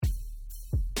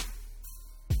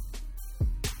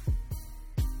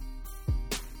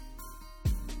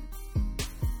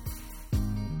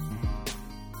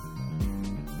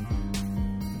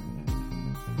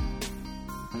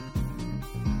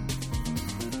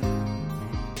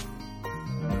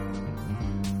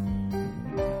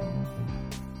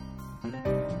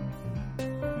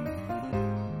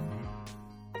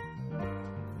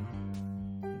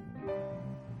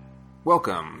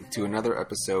Welcome to another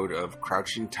episode of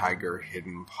Crouching Tiger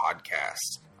Hidden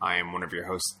Podcast. I am one of your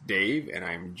hosts, Dave, and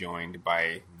I'm joined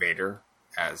by Vader,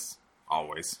 as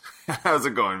always. How's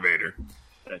it going, Vader?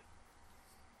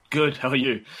 Good, how are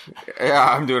you? Yeah,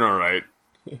 I'm doing all right.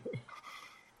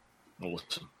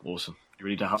 Awesome. You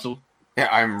ready to hustle? Yeah,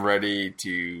 I'm ready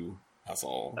to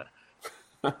hustle.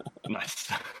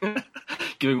 Nice.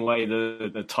 Giving away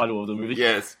the title of the movie.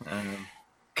 Yes.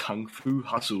 Kung Fu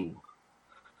Hustle.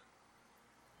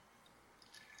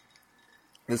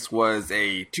 This was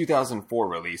a 2004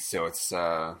 release, so it's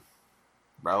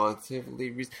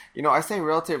relatively recent. You know, I say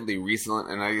relatively recent,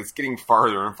 and it's getting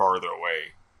farther and farther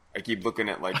away. I keep looking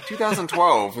at,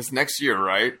 2012 is next year,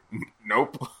 right?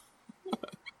 Nope.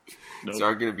 It's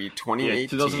going to be 2018. Yeah,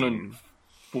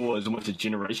 2004 is almost a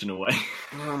generation away.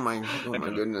 Oh my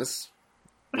goodness.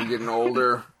 We're getting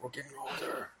older.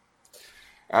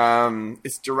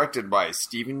 It's directed by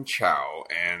Stephen Chow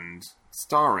and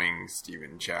starring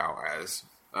Stephen Chow, as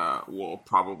we'll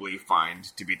probably find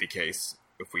to be the case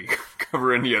if we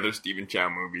cover any other Stephen Chow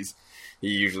movies. He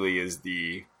usually is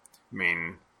the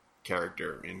main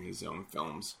character in his own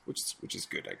films, which is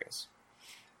good, I guess.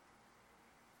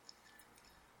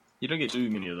 You don't get too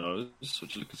many of those,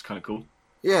 which is kind of cool.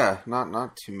 Yeah,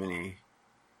 not too many.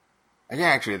 I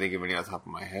can't actually think of any off the top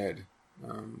of my head.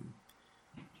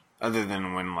 Other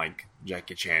than when,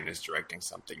 Jackie Chan is directing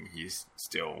something, he's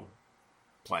still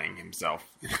playing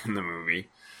himself in the movie.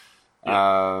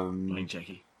 Yeah, playing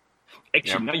Jackie.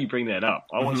 Actually, Yep. now you bring that up,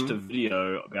 I watched a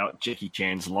video about Jackie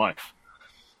Chan's life.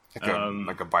 Like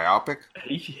a biopic?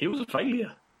 He was a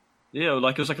failure. Yeah, it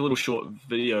was like a little short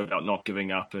video about not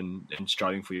giving up and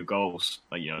striving for your goals.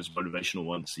 It's motivational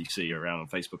ones you see around on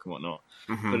Facebook and whatnot.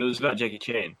 Mm-hmm. But it was about Jackie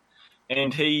Chan.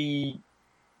 And he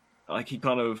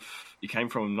came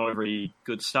from not a very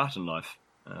good start in life.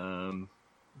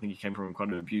 I think he came from quite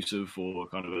an abusive or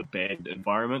kind of a bad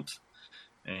environment.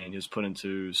 And he was put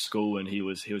into school and he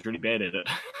was really bad at it.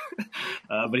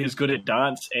 But he was good at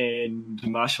dance and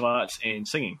martial arts and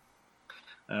singing.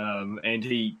 And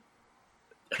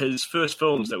his first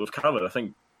films that we've covered, I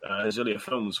think his earlier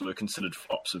films were considered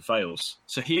flops and fails.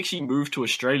 So he actually moved to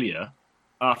Australia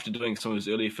after doing some of his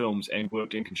earlier films and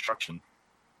worked in construction.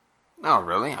 Oh,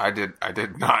 really? I did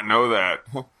not know that.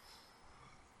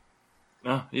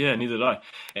 Oh, yeah, neither did I.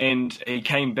 And he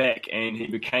came back and he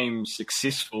became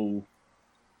successful.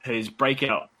 His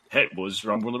breakout hit was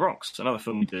Rumble in the Bronx, another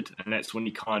film he did, and that's when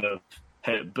he kind of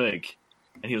had it big.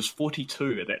 And he was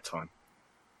 42 at that time.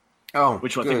 Oh,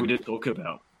 which I think we did talk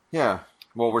about. Yeah.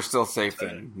 Well, we're still safe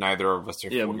then. Neither of us are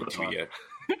 42 yet.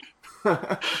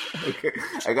 Okay.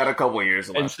 I got a couple of years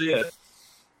left. And so, yeah,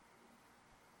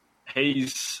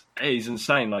 he's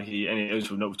insane.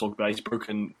 As we've talked about,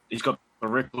 he's got a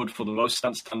record for the most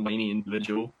stunts done by any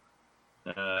individual.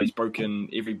 He's broken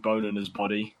every bone in his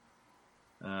body,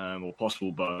 or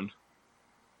possible bone.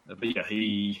 But yeah,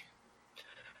 he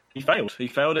failed. He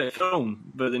failed at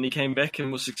film, but then he came back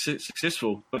and was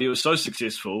successful. But he was so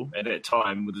successful at that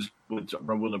time with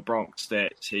Rumble in the Bronx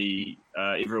that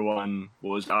everyone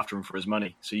was after him for his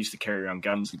money. So he used to carry around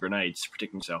guns and grenades to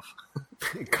protect himself.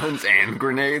 Guns and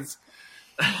grenades?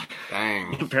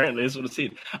 Dang. Apparently, that's what it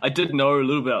said. I did know a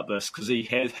little about this because he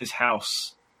had his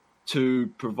house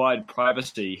to provide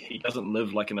privacy. He doesn't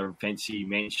live in a fancy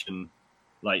mansion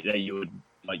like that you would.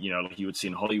 You would see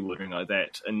in Hollywood or anything like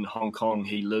that. In Hong Kong,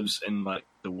 he lives in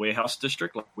the warehouse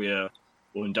district, or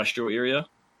industrial area,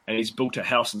 and he's built a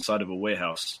house inside of a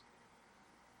warehouse.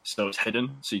 So it's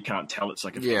hidden, so you can't tell it's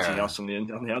a fancy house on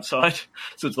the outside.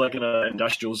 So it's like in an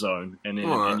industrial zone, and then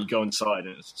and you go inside,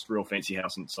 and it's a real fancy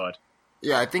house inside.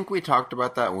 Yeah, I think we talked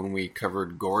about that when we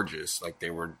covered Gorgeous.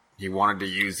 He wanted to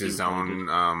use his own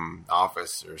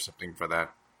office or something for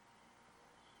that.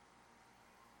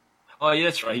 Oh, yeah,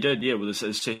 that's right. He did, with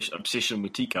his obsession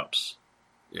with teacups.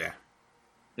 Yeah.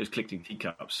 He was collecting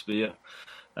teacups, but yeah.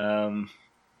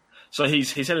 So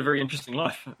he's had a very interesting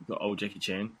life, the old Jackie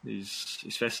Chan. He's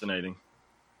fascinating.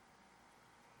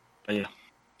 But yeah.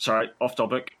 Sorry, off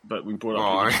topic, but we brought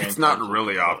up Jackie Chan. It's not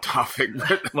really off topic,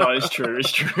 but... No, it's true.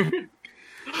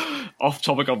 Off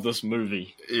topic of this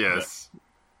movie. Yes.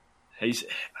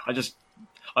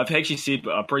 I've actually said,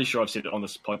 but I'm pretty sure I've said it on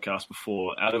this podcast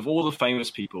before, out of all the famous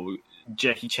people,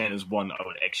 Jackie Chan is one I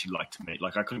would actually like to meet.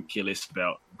 I couldn't care less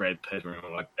about Brad Pitt or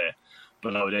anything like that,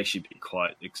 but I would actually be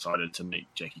quite excited to meet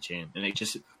Jackie Chan.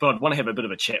 But I'd want to have a bit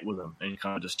of a chat with him and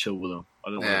kind of just chill with him. I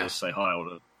don't want to just say hi,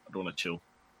 I'd want to chill.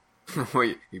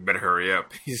 Wait, you better hurry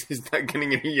up. He's not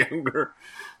getting any younger.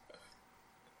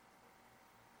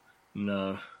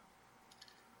 No.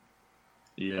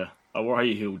 Yeah. I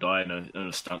worry he'll die in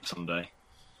a stunt someday.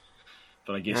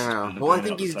 But I guess Yeah. Well, I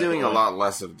think he's doing a lot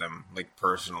less of them, like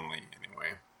personally,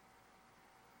 anyway.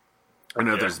 I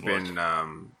know there's been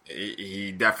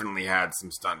he definitely had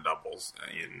some stunt doubles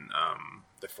in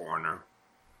The Foreigner,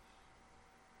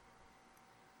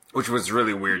 which was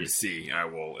really weird to see. I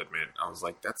will admit, I was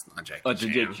like, "That's not Jackie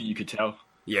Chan." You could tell.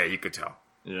 Yeah, you could tell.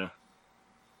 Yeah.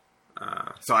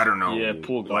 So I don't know. Yeah,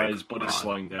 poor guy. His body's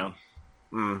slowing down.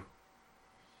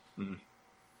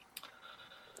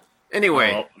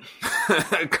 Anyway,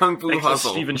 Kung Fu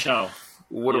Hustle. Stephen Chow.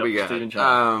 What do we got? Stephen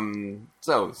Chow.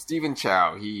 So Stephen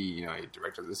Chow, he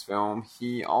directed this film.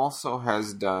 He also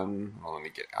has done. Well, let me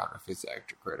get out of his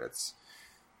actor credits.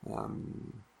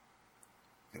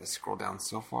 Gotta scroll down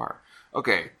so far.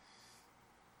 Okay.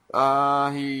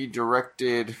 He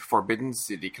directed Forbidden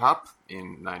City Cop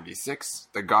in '96,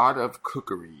 The God of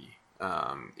Cookery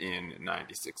in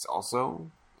 '96 also,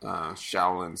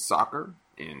 Shaolin Soccer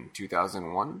in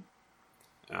 2001,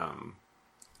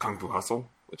 Kung Fu Hustle,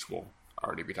 which we'll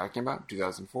already be talking about,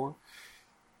 2004,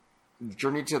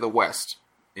 Journey to the West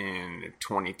in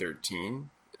 2013,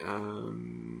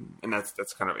 and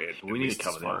that's kind of it. We need to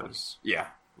cover that. Yeah,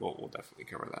 we'll definitely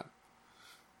cover that.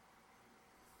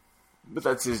 But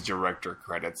that's his director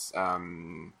credits.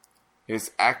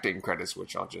 His acting credits,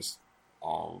 which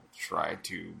I'll try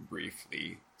to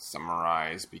briefly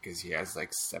summarize because he has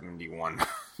like 71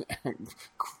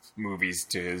 movies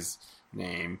to his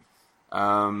name.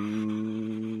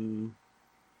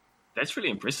 That's really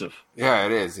impressive. Yeah,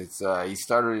 it is. It's he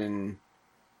started in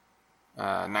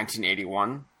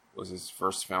 1981 was his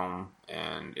first film,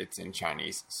 and it's in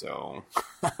Chinese, so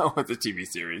with a TV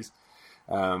series.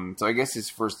 So I guess his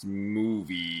first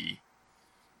movie,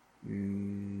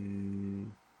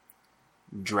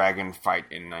 Dragon Fight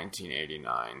in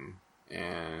 1989,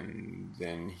 and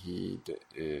then he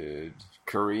did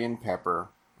Korean Pepper,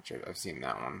 which I've seen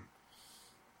that one.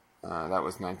 That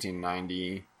was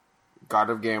 1990. God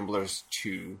of Gamblers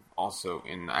 2, also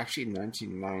in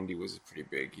 1990 was pretty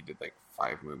big. He did like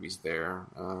 5 movies there.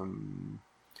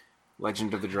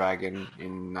 Legend of the Dragon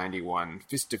in 91.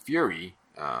 Fist of Fury,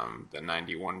 the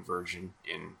 91 version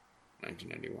in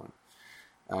 1991.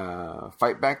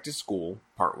 Fight Back to School,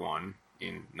 Part 1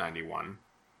 in 91.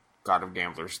 God of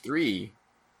Gamblers 3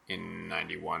 in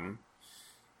 91.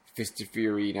 Fist of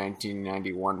Fury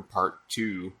 1991 Part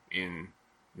 2 in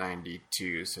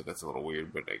 92, so that's a little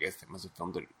weird, but I guess they must have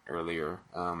filmed it earlier.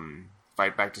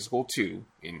 Fight Back to School 2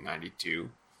 in 92.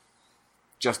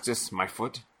 Justice, My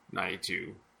Foot,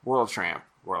 92. World Tramp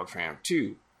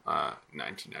 2,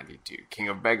 1992. King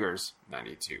of Beggars,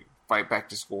 92. Fight Back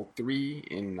to School 3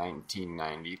 in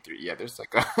 1993. Yeah, there's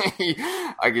like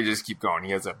I could just keep going.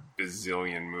 He has a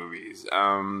bazillion movies.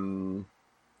 Let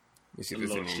me see if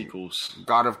there's any sequels.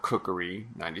 God of Cookery,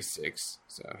 96.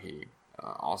 So he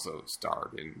also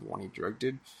starred in the one he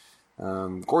directed.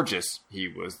 Gorgeous. He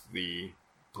was the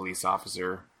police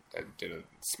officer that did a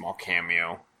small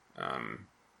cameo,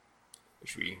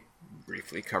 which we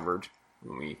briefly covered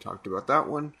when we talked about that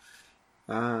one.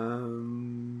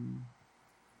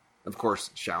 Of course,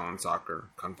 Shaolin Soccer,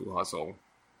 Kung Fu Hustle.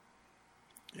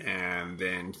 And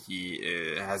then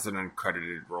he has an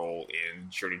uncredited role in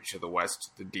Journey to the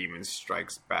West, The Demon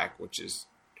Strikes Back, which is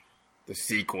the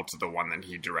sequel to the one that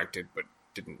he directed, but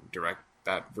didn't direct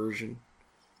that version.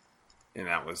 And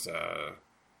that was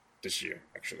this year,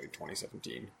 actually,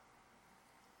 2017.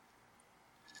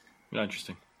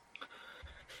 Interesting.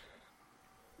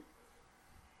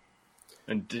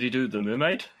 And did he do The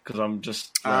Mermaid? Because I'm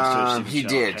just... he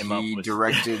did. He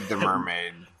directed The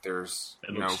Mermaid. There's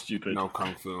no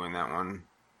kung fu in that one.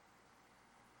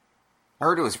 I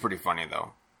heard it was pretty funny,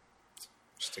 though.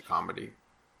 Just a comedy.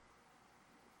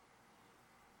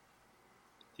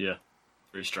 Yeah.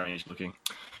 Very strange looking.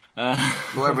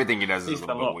 Well, everything he does is a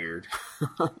little bit weird.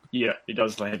 Yeah, he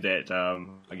does have that,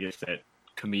 I guess, that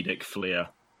comedic flair.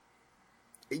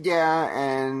 Yeah,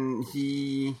 and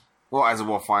he... Well, as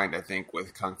we'll find, I think,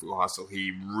 with Kung Fu Hustle,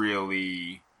 he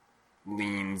really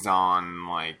leans on,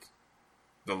 like,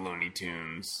 the Looney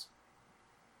Tunes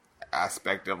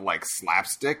aspect of, like,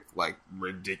 slapstick, like,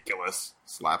 ridiculous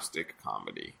slapstick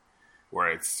comedy,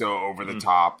 where it's so over the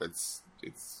top, it's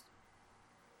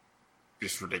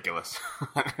just ridiculous.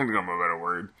 I don't know a better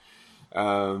word.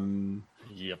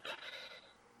 Yep.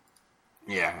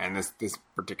 Yeah, and this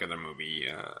particular movie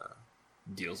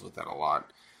deals with that a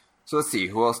lot. So let's see,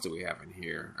 who else do we have in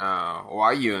here?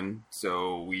 Wai Yun.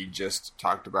 So we just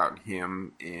talked about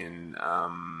him in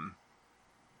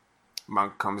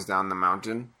Monk Comes Down the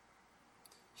Mountain.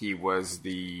 He was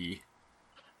the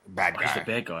bad guy. He's the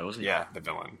bad guy, wasn't he? Yeah, the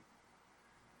villain.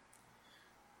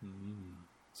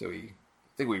 So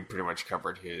I think we pretty much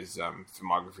covered his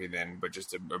filmography then, but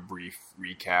just a brief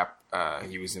recap.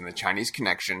 He was in The Chinese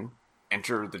Connection,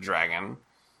 Enter the Dragon,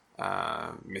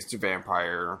 Mr.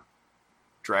 Vampire,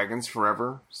 Dragons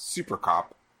Forever, Super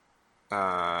Cop,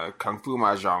 Kung Fu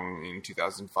Mahjong in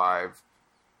 2005,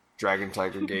 Dragon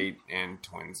Tiger Gate, and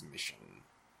Twins Mission.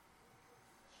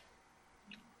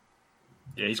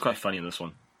 Yeah, he's quite funny in this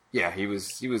one. Yeah, he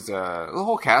was. The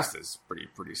whole cast is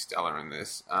pretty stellar in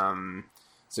this.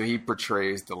 So he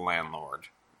portrays the landlord,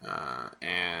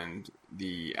 and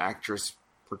the actress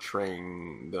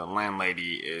portraying the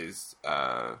landlady is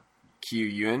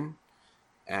Qiu Yun,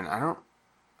 and I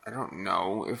don't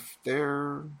know if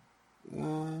they're.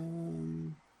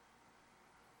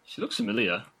 She looks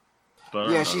familiar, but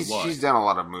I Yeah, don't know why. she's done a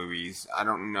lot of movies. I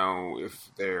don't know if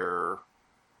they're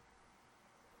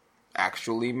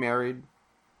actually married.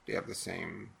 They have the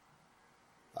same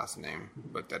last name,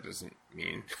 but that doesn't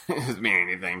mean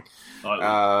anything.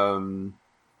 Oh,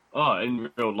 in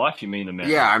real life, you mean the man?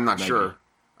 Yeah, I'm not maybe. sure.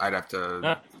 I'd have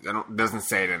to. It doesn't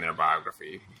say it in their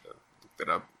biography. Look it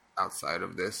up outside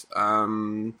of this.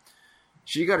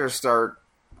 She got her start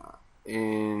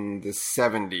in the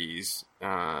 70s,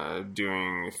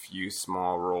 doing a few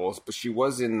small roles, but she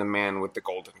was in The Man with the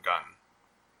Golden Gun,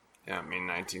 in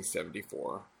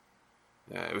 1974.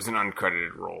 It was an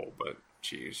uncredited role, but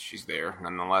she's there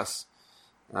nonetheless.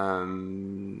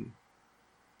 And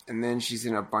then she's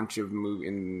in a bunch of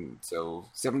movies. So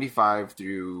 75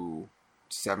 through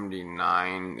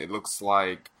 79, it looks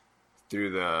like,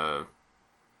 through the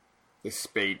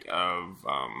spate of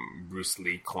Bruce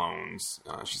Lee clones.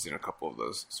 She's in a couple of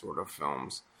those sort of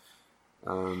films.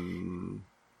 Then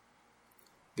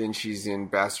she's in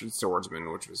Bastard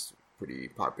Swordsman, which was pretty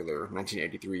popular.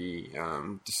 1983.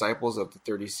 Disciples of the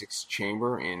 36th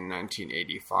Chamber in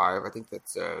 1985. I think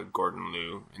that's Gordon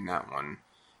Liu in that one.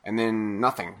 And then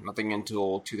nothing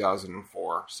until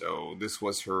 2004. So this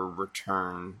was her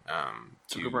return.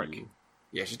 Took a break.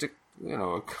 Yeah, she took a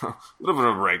little bit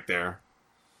of a break there.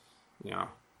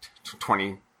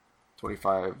 20,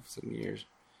 25, 7 years.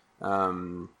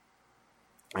 And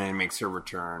it makes her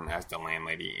return as the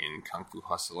landlady in Kung Fu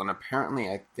Hustle. And apparently,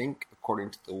 I think, according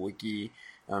to the wiki,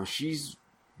 she's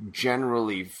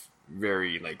generally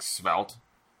very, svelte.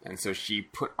 And so she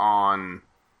put on,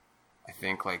 I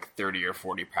think, 30 or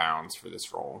 40 pounds for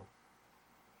this role.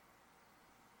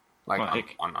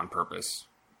 On purpose.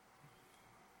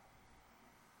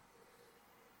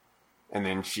 And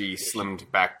then she slimmed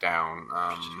back down.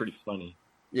 Which is pretty funny.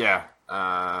 Yeah.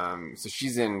 So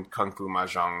she's in Kung Fu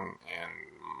Mahjong and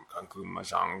Kung Fu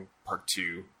Mahjong Part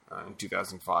 2 in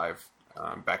 2005.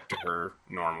 Back to her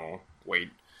normal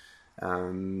weight.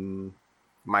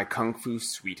 My Kung Fu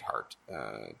Sweetheart,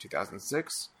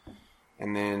 2006.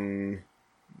 And then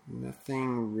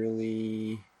nothing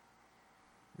really.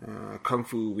 Kung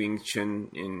Fu Wing Chun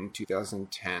in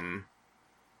 2010.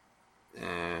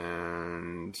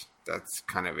 And that's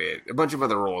kind of it. A bunch of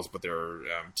other roles, but they're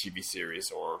TV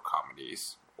series or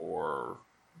comedies or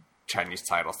Chinese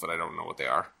titles that I don't know what they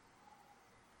are.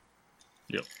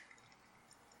 Yep.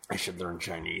 I should learn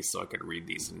Chinese so I could read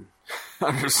these and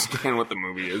understand what the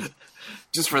movie is.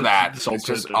 Just for that. It's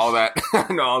just all that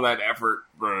all that effort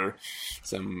for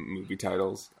some movie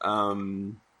titles.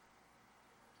 Who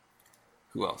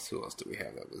else? Who else do we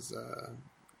have that was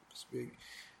big?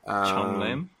 Chong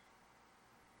Lam?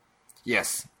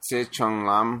 Yes, Se Chung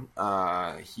Lam.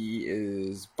 He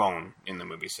is Bone in the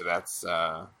movie, so that's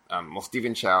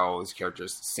Stephen Chow's character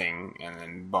is Sing, and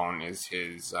then Bone is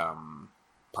his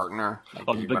partner. The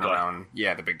big guy.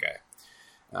 Yeah, the big guy.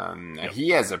 Yep. He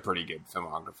has a pretty good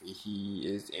filmography. He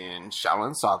is in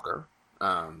Shaolin Soccer,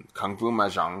 Kung Fu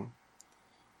Mahjong,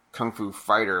 Kung Fu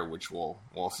Fighter, which we'll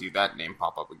see that name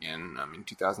pop up again in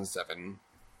 2007.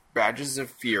 Badges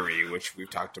of Fury, which we've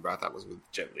talked about. That was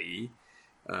with Jet Li.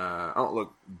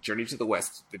 Journey to the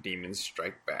West, The Demons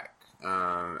Strike Back.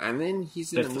 And then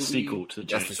he's in That's a the movie. sequel to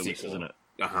Journey to the West, isn't it?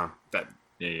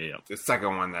 Yeah. The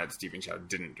second one that Stephen Chow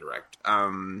didn't direct.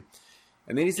 And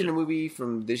then he's in a movie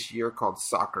from this year called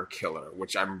Soccer Killer,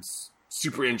 which I'm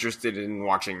super interested in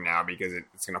watching now because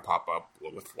it's going to pop up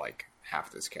with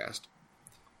half this cast.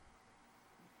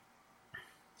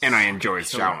 And I enjoy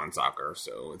Shaolin Soccer,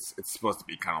 so it's supposed to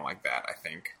be kind of like that, I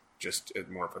think. Just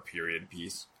more of a period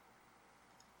piece.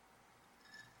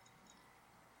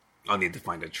 I'll need to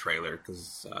find a trailer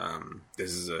because I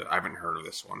haven't heard of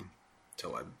this one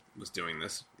until I was doing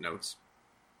this notes.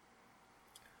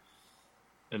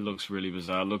 It looks really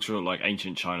bizarre. It looks real like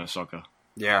ancient China soccer.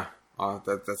 Yeah,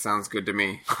 that sounds good to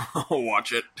me. I'll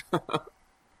watch it.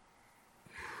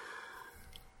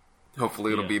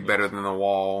 Hopefully it'll be better than The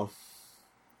Wall.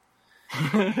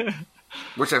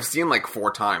 which I've seen like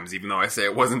 4 times. Even though I say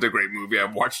it wasn't a great movie,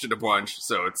 I've watched it a bunch,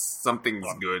 so it's something's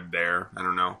good there. I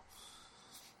don't know.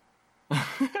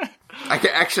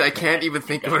 I can't even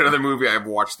think of another movie I've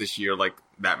watched this year like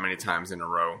that many times in a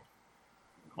row.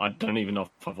 I don't even know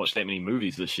if I've watched that many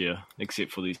movies this year,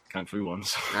 except for these Kung Fu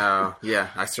ones. Oh, yeah,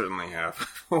 I certainly have.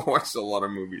 Watched a lot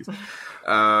of movies.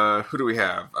 Who do we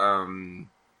have?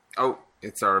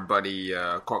 It's our buddy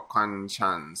Kwok Kwan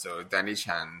Chan, so Danny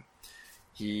Chan.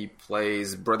 He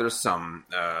plays Brother Sum,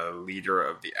 leader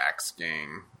of the Axe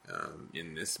Gang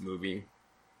in this movie.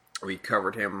 We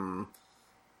covered him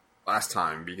last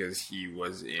time because he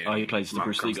was in he plays the Monk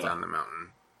Bruce Lee Comes guy. Down the Mountain.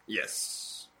 Yes.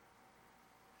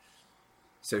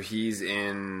 So he's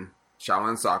in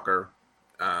Shaolin Soccer,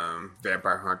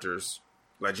 Vampire Hunters,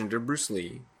 Legend of Bruce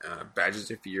Lee,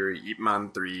 Badges of Fury, Ip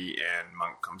Man 3, and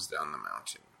Monk Comes Down the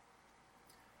Mountain.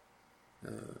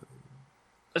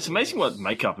 It's amazing what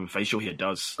makeup and facial hair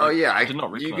does. Oh yeah, I did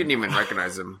not recognize you couldn't even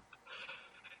recognize him.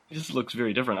 It just looks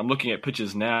very different. I'm looking at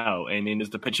pictures now, and then there's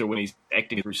the picture when he's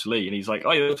acting as Bruce Lee, and he's like,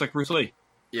 oh yeah, it looks like Bruce Lee.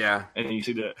 Yeah. And then you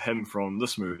see him from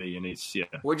this movie, and it's,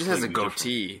 Well, he just has a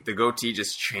goatee. Different. The goatee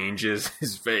just changes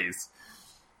his face.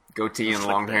 Goatee and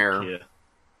long hair.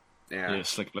 Yeah,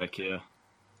 slick back hair.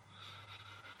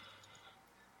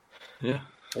 Yeah.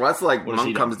 Well, that's like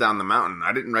Monk Comes Down the Mountain.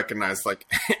 I didn't recognize, like,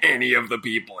 any of the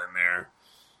people in there.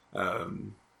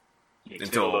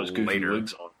 Until later.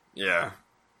 Wigs on. Yeah.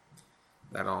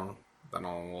 That'll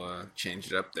change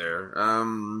it up there.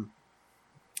 Then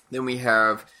we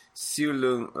have Su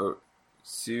Lung.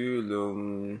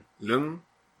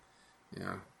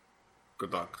 Yeah.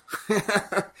 Good luck.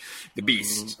 The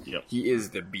Beast. Yep. He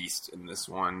is the Beast in this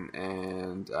one.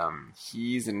 And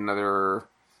he's another...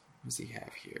 What does he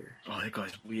have here? Oh, that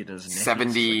guy's weird as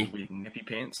 70... Like weird nappy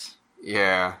pants.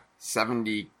 Yeah.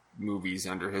 70 movies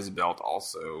under his belt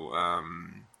also.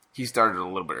 He started a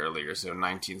little bit earlier, so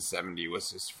 1970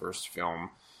 was his first film.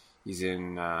 He's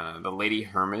in The Lady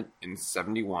Hermit in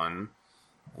 71.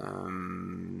 A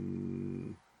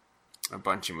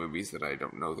bunch of movies that I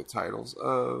don't know the titles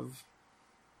of.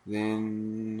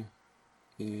 Then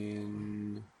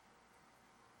in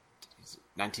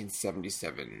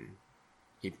 1977,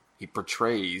 he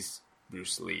portrays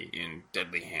Bruce Lee in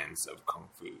Deadly Hands of Kung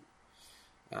Fu.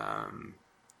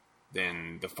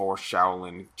 Then The Four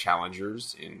Shaolin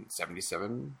Challengers in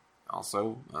 77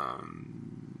 also.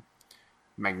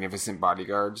 Magnificent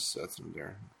Bodyguards, that's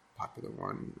another popular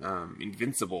one.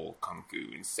 Invincible Kung Fu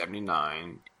in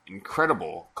 79.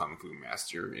 Incredible Kung Fu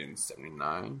Master in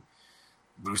 79.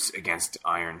 Bruce Against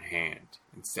Iron Hand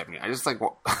in 70. I just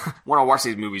want to watch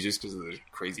these movies just because of the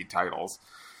crazy titles.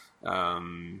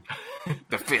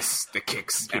 The Fists, the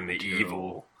Kicks, and the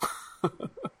Evil.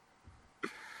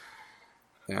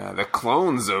 The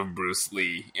Clones of Bruce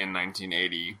Lee in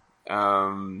 1980.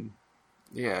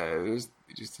 It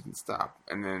just didn't stop.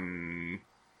 And then...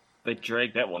 They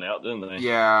dragged that one out, didn't they?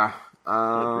 Yeah.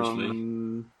 Bruce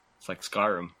Lee. It's like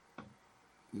Skyrim.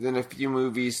 Then a few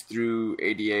movies through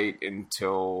 88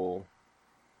 until...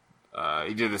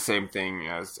 he did the same thing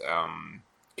as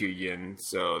Gu-Yin,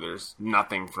 so there's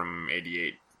nothing from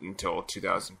 88 until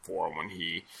 2004 when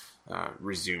he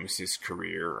resumes his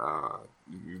career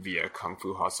via Kung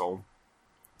Fu Hustle.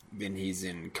 Then he's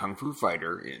in Kung Fu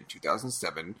Fighter in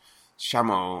 2007,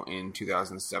 Shamo in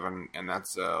 2007, and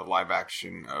that's a live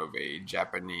action of a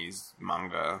Japanese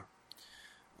manga.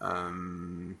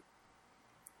 And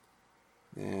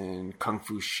Kung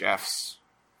Fu Chefs,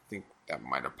 I think that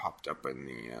might have popped up in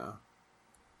the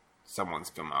someone's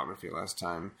filmography last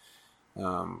time.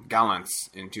 Gallants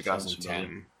in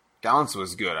 2010. Gallants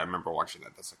was good. I remember watching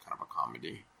that. That's a kind of a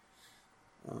comedy.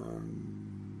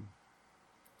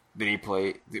 Then he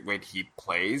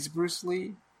plays Bruce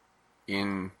Lee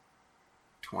in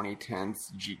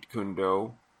 2010's Jeet Kune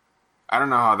Do. I don't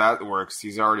know how that works.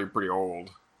 He's already pretty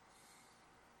old.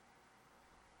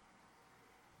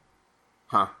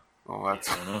 Huh. Well,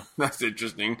 that's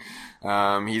interesting.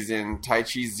 He's in Tai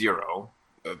Chi Zero,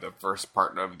 the first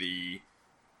part of the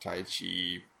Tai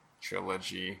Chi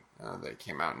trilogy that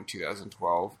came out in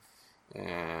 2012.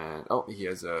 And he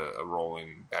has a role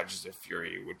in Badges of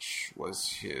Fury, which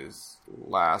was his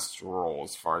last role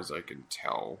as far as I can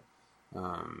tell,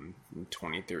 in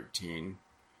 2013.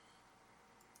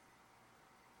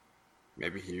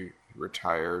 Maybe he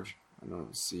retired. I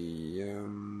don't see.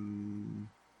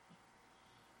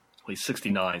 He's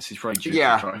 69, so he's probably due to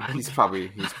retire. he's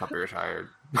probably retired.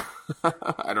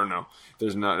 I don't know.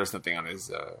 There's nothing on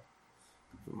his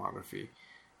filmography.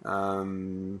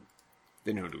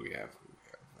 Then who do we have?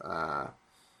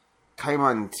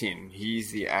 Kaiman Tin.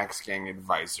 He's the Axe Gang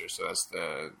advisor, so that's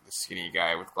the skinny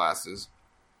guy with glasses.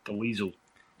 The Weasel.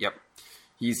 Yep.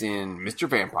 He's in Mr.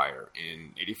 Vampire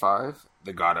in 85,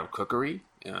 The God of Cookery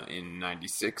in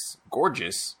 96,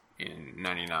 Gorgeous in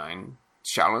 99,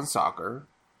 Shaolin Soccer,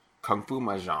 Kung Fu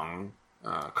Mahjong,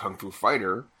 Kung Fu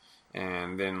Fighter,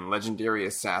 and then Legendary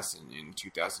Assassin in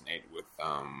 2008 with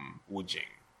Wu Jing.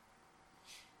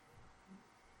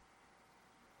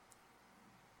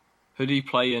 Who did he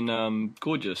play in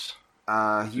Gorgeous?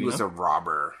 He was a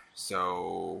robber.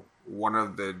 So one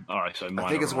of the... Alright, so I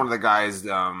think it's one of the guys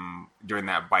during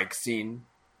that bike scene.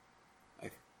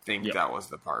 I think that was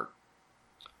the part.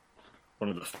 One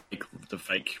of the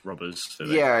fake robbers. So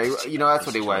Yeah, that's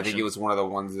what he was. I think he was one of the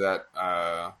ones that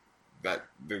that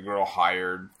the girl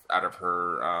hired out of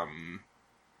her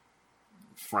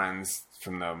friends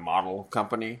from the model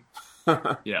company.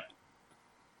 Yeah.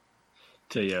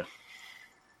 So yeah.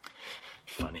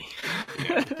 Funny.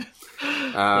 Yeah.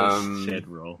 Sad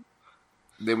role.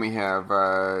 Then we have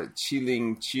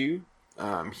Chi-Ling Chu.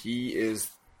 He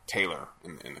is Taylor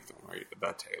in the film, right?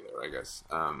 The Taylor, I guess.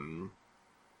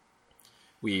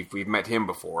 We've met him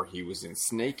before. He was in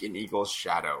Snake and Eagle's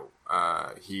Shadow.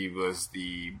 He was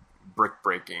the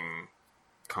brick-breaking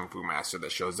kung fu master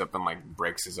that shows up and like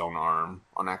breaks his own arm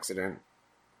on accident.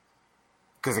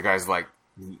 Because the guy's like,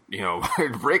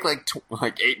 break like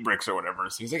 8 bricks or whatever.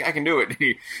 So he's like, I can do it.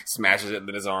 He smashes it, and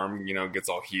then his arm, gets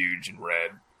all huge and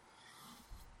red.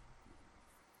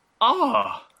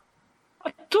 Ah,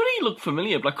 I thought he looked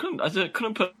familiar, but I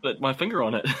couldn't put my finger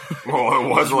on it. Well, it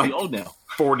was really like old now.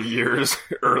 40 years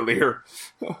earlier.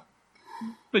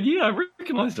 But yeah, I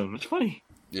recognized him. It's funny.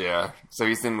 Yeah. So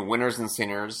he's in Winners and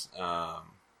Sinners,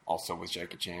 also with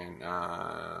Jackie Chan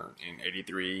in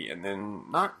 83, and then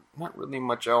not really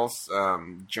much else.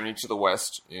 Journey to the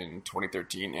West in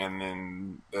 2013, and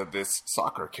then this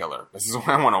Soccer Killer. This is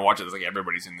why I want to watch it. It's like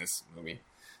everybody's in this movie.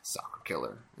 Soccer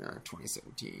Killer,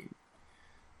 2017.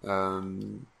 Yeah,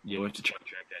 we have to track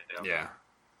that down.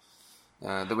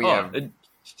 Yeah. Then we have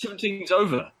 17's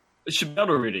over. It should be out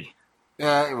already.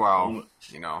 Yeah, well,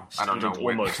 I don't know.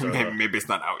 Almost Maybe it's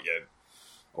not out yet,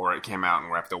 or it came out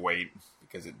and we have to wait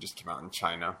because it just came out in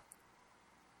China.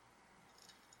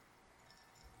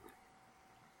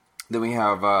 Then we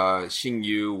have Xing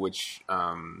Yu, which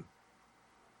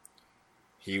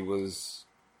he was.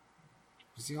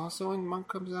 Was he also in Monk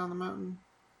Comes Down the Mountain?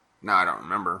 No, I don't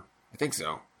remember. I think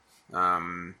so.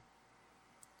 Well,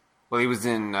 he was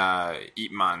in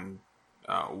Ip Man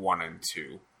 1 and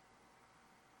 2.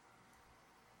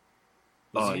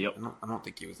 Yep. I don't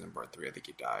think he was in part 3. I think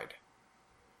he died.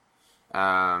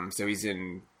 So he's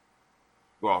in...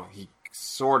 Well, he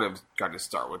sort of got his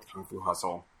start with Kung Fu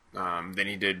Hustle. Then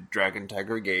he did Dragon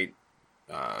Tiger Gate,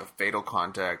 Fatal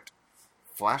Contact,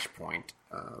 Flashpoint,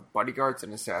 Bodyguards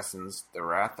and Assassins, The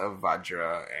Wrath of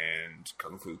Vajra, and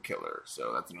Kung Fu Killer.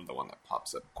 So that's another one that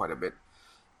pops up quite a bit.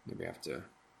 Maybe I have to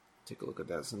take a look at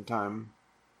that sometime.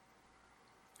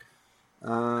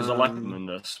 Because I like them in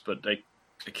this, but they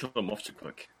kill them off too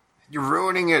quick. You're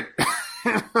ruining it.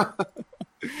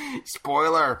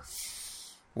 Spoiler.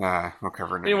 We'll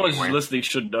cover it Anyone who's anyway. listening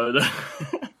should know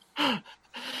that.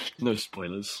 No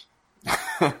spoilers.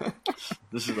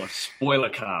 This is a spoiler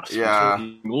cast. Yeah. We're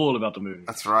talking all about the movie.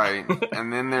 That's right.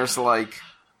 And then there's like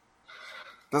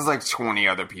 20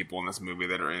 other people in this movie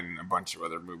that are in a bunch of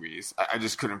other movies. I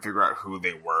just couldn't figure out who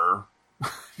they were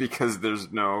because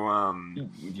there's no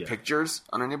pictures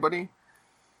on anybody.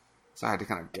 So I had to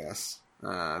kind of guess.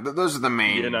 Those are the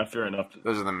main. Yeah, no, fair enough.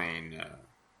 Those are the main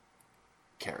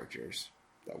characters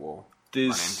that we'll run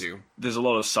into. There's a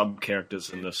lot of sub characters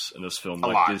in this film. A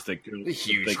Like lot. there's the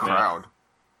Huge big crowd. Man.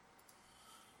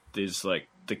 There's like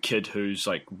the kid who's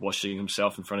like washing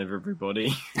himself in front of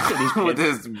everybody with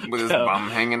his bum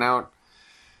hanging out.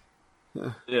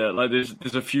 Yeah, like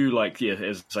there's a few as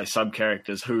I say sub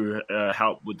characters who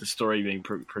help with the story being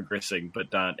progressing,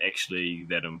 but aren't actually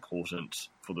that important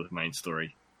for the main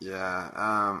story. Yeah,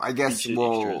 I guess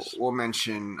we'll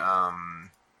mention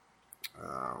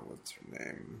what's her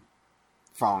name?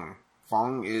 Fong.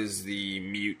 Fong is the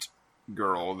mute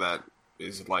girl that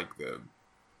is like the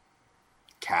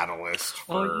catalyst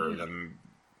for the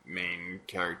main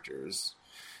characters.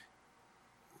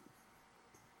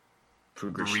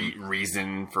 Progression.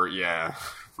 Reason for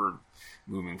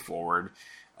moving forward.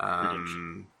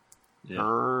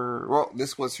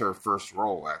 This was her first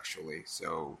role actually.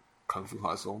 So Kung Fu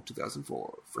Hustle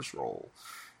 2004, first role.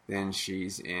 Then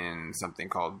she's in something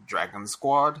called Dragon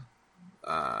Squad,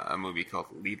 a movie called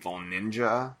Lethal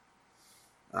Ninja.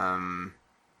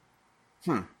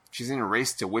 She's in a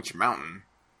Race to Witch Mountain.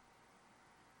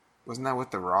 Wasn't that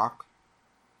with The Rock?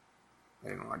 I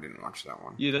didn't watch that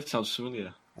one. Yeah, that sounds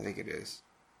familiar. I think it is.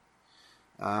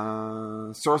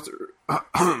 Sorcerer,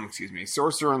 excuse me,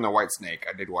 Sorcerer and the White Snake.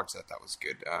 I did watch that. That was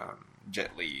good.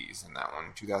 Jet Li's in that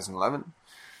one, 2011.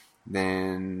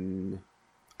 Then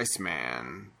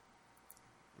Iceman.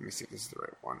 Let me see if this is the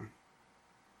right one.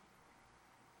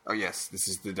 Oh yes, this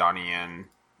is the Donnie Yen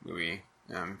movie.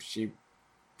 I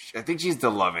think she's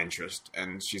the love interest,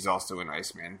 and she's also in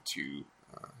Iceman 2.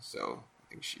 So I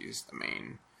think she's the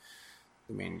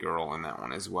main girl in that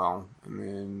one as well. And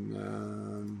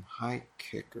then High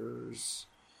Kickers.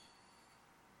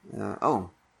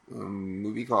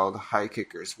 Movie called High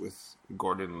Kickers with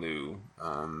Gordon Liu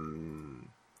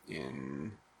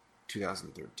in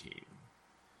 2013.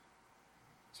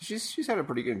 So she's had a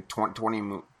pretty good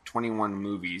 21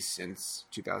 movies since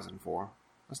 2004.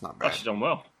 That's not bad. She's done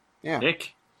well. Yeah.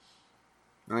 Heck.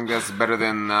 I think that's better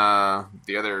than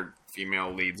the other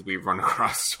female leads we've run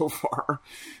across so far.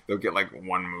 They'll get like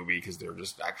one movie because they're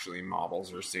just actually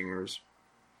models or singers.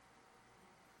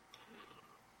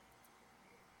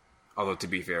 Although, to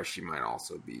be fair, she might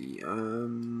also be...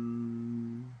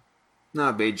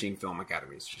 Beijing Film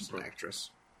Academy is just an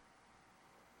actress.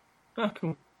 Oh,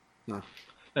 cool. Yeah.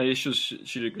 Yeah, she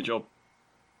did a good job.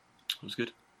 It was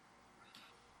good.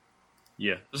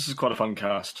 Yeah, this is quite a fun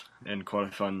cast and quite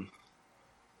a fun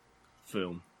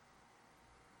film.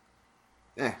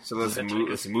 Yeah, so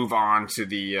let's move on to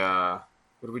the... what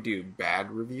did we do?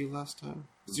 Bad review last time?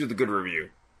 Let's do the good review.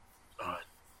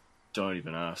 Don't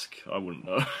even ask. I wouldn't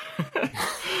know.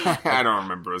 I don't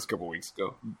remember. It was a couple weeks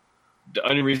ago. The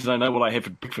only reason I know what I have for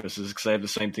breakfast is because I have the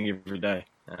same thing every day.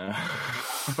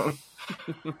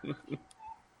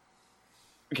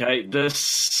 Okay,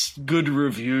 this good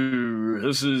review.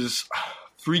 This is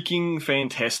freaking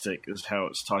fantastic, is how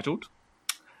it's titled.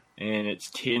 And it's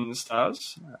 10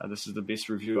 stars. This is the best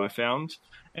review I found.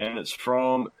 And it's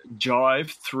from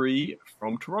Jive3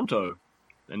 from Toronto.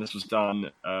 And this was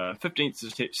done 15th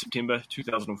of September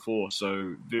 2004,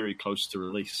 so very close to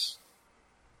release.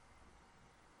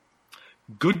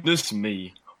 Goodness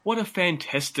me, what a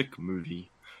fantastic movie.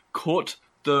 Caught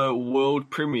the world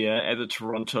premiere at the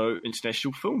Toronto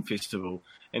International Film Festival,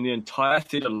 and the entire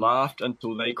theatre laughed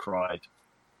until they cried.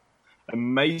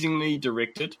 Amazingly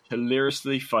directed,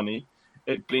 hilariously funny,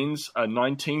 it blends a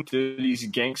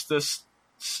 1930s gangster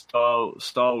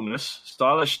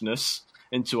stylishness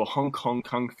into a Hong Kong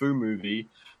kung fu movie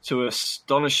to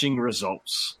astonishing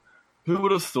results. Who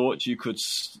would have thought you could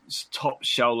top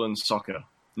Shaolin soccer?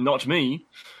 Not me.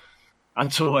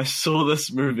 Until I saw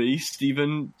this movie,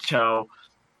 Stephen Chow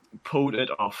pulled it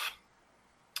off.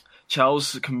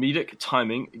 Chow's comedic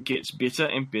timing gets better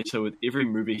and better with every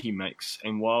movie he makes,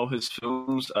 and while his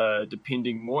films are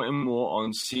depending more and more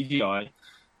on CGI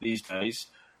these days,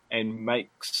 and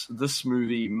makes this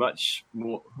movie much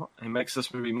more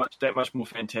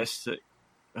fantastic,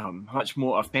 much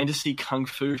more a fantasy kung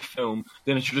fu film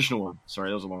than a traditional one. Sorry,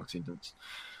 that was a long sentence.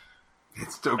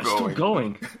 It's still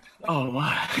going. Oh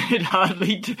my! It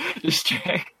hardly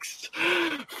distracts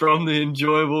from the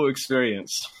enjoyable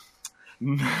experience.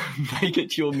 Make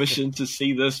it your mission to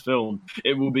see this film.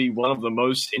 It will be one of the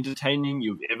most entertaining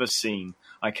you've ever seen.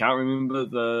 I can't remember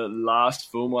the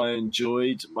last film I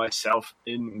enjoyed myself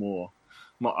in more.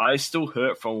 My eyes still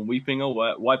hurt from wiping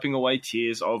away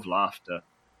tears of laughter.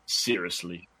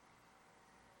 Seriously.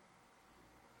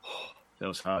 That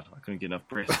was hard. I couldn't get enough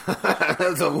breath.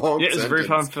 That's a long sentence. It's a very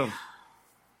fun film.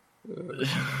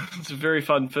 It's a very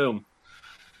fun film.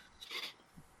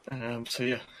 So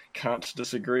yeah, can't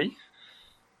disagree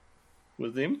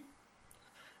with them.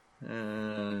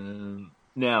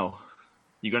 Now,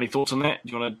 you got any thoughts on that?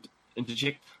 Do you want to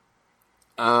interject?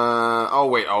 I'll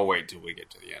wait till we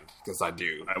get to the end, because I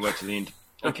do. I wait to the end.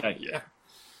 Okay. Yeah.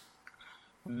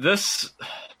 This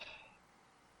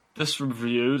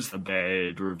review is a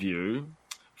bad review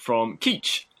from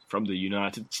Keach from the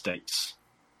United States.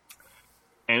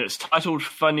 And it's titled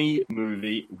Funny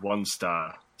Movie 1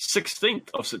 Star. 16th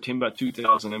of September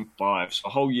 2005. So a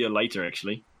whole year later,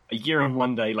 actually. A year and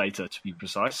 1 day later, to be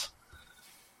precise.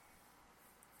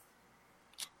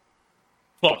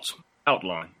 Plot.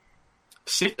 Outline.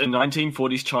 Set in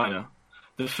 1940s China,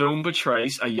 the film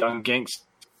portrays a young gangster.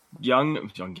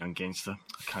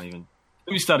 I can't even...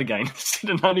 Let me start again. Set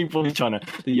in 1940s China,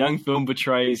 the young film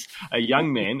portrays a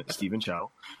young man, Stephen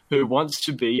Chow, who wants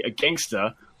to be a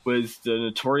gangster with the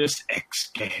notorious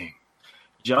X-Gang,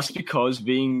 just because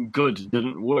being good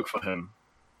didn't work for him.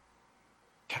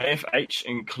 KFH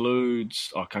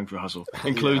includes Kung Fu Hustle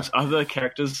includes other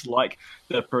characters like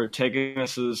the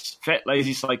protagonist's fat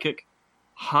lazy psychic,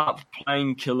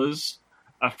 harp-playing killers,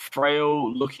 a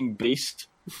frail-looking beast,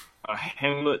 a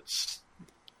Hamlet's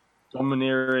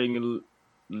domineering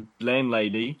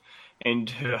landlady, and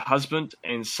her husband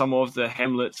and some of the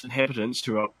hamlet's inhabitants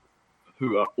who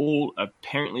are all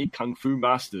apparently kung fu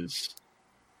masters.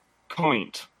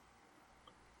 Comment.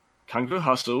 Kung Fu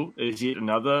Hustle is yet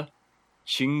another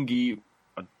Chingy,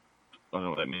 I don't know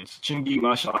what that means, Chingy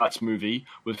martial arts movie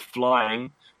with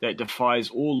flying that defies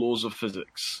all laws of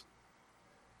physics.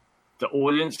 The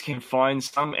audience can find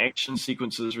some action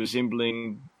sequences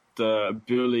resembling the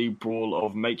burly brawl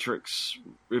of Matrix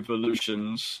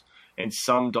Revolutions and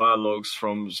some dialogues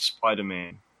from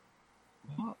Spider-Man.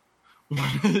 What?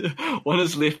 One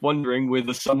is left wondering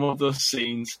whether some of the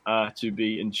scenes are to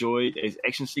be enjoyed as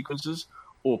action sequences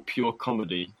or pure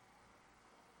comedy.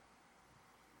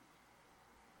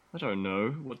 I don't know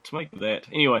what to make of that.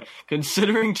 Anyway,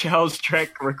 considering Chow's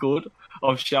track record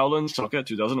of Shaolin Soccer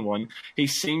 2001, he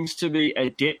seems to be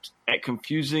adept at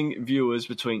confusing viewers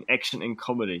between action and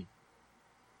comedy.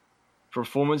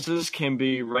 Performances can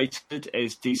be rated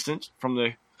as decent from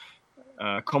the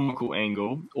comical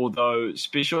angle, although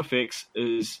special effects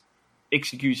is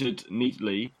executed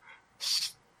neatly.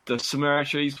 The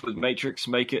similarities with Matrix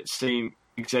make it seem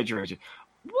exaggerated.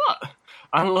 What?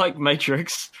 Unlike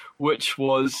Matrix, which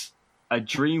was a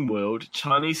dream world,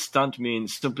 Chinese stuntmen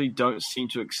simply don't seem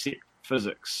to accept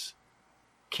physics.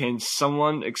 Can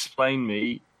someone explain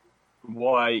me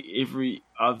why every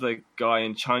other guy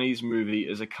in Chinese movie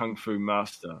is a kung fu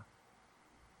master?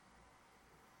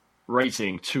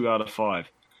 Rating 2 out of 5.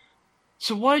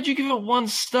 So why did you give it 1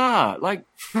 star? Like,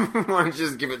 Why don't you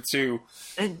just give it 2?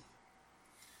 and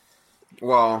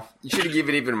Well, you should give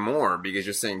it even more because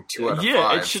you're saying 2 out of Yeah,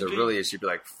 5. it should So be- really, it should be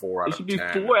like 4 out it of should be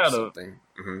 10 4 or out of-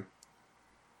 something.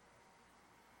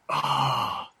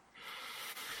 ah,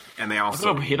 And they I've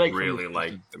also got a headache from really this.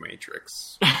 like The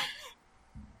Matrix.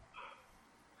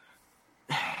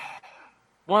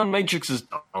 1, Matrix is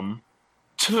dumb.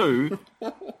 2,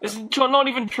 it's not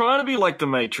even trying to be like the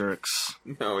Matrix.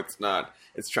 No, it's not.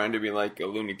 It's trying to be like a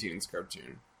Looney Tunes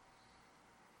cartoon.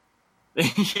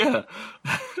 Yeah.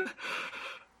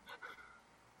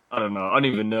 I don't know. I don't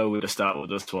even know where to start with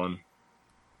this one.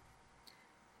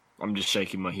 I'm just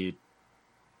shaking my head.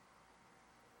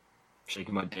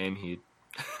 Shaking my damn head.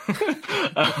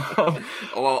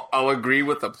 Well, I'll agree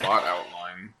with the plot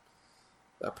outline.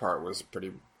 That part was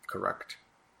pretty correct.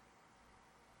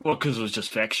 Well, because it was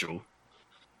just factual.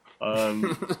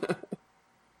 Yeah,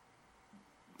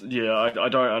 I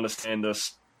don't understand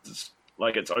this.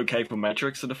 Like, it's okay for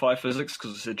Matrix to defy physics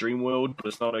because it's a dream world, but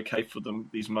it's not okay for them.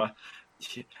 And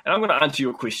I'm going to answer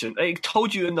your question. They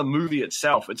told you in the movie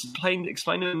itself. It's explained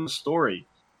in the story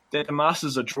that the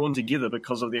masters are drawn together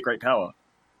because of their great power.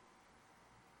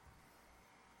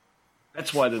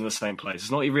 That's why they're in the same place.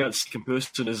 It's not every other second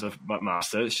person is a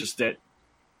master. It's just that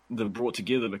they're brought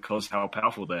together because how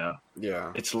powerful they are.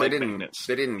 Yeah. It's they like didn't magnets.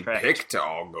 they didn't Trapped. pick to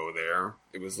all go there.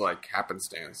 It was like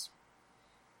happenstance.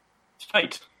 It's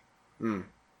fate. I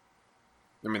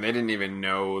mean, they didn't even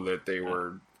know that they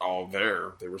were all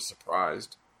there. They were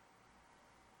surprised.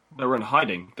 They were in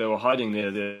hiding. They were hiding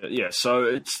there. Yeah, so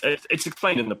it's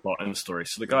explained in the plot in the story.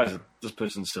 So the guy's this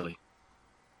person's silly.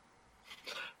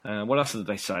 What else did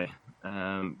they say?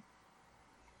 And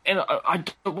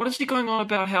what is he going on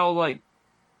about? How like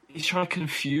he's trying to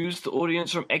confuse the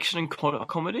audience from action and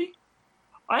comedy?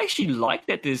 I actually like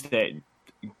that. There's that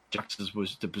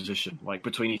juxtaposition like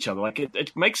between each other. Like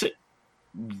it makes it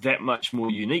that much more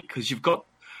unique because you've got.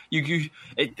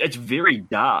 It's very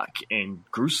dark and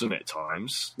gruesome at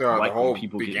times. No, like the whole when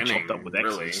people get beginning, chopped up with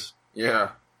really. axes.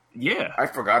 Yeah. Yeah. I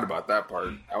forgot about that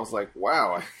part. I was like,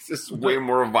 wow, this is way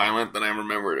more violent than I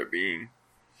remembered it being.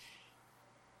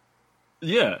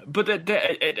 Yeah, but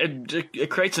it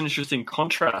creates an interesting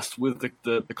contrast with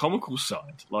the comical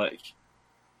side. Like,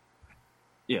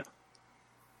 yeah.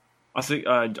 I think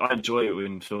I enjoy it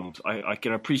when films. I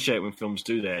can appreciate when films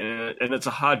do that. And it's a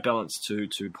hard balance to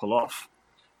pull off.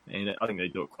 And I think they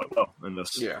do it quite well in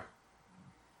this. Yeah.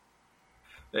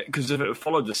 Because if it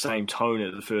followed the same tone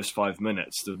at the first 5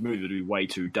 minutes, the movie would be way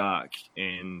too dark,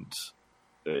 and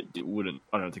it wouldn't.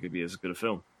 I don't think it'd be as good a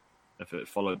film if it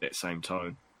followed that same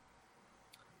tone.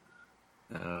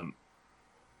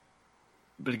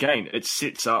 But again, it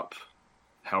sets up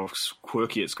how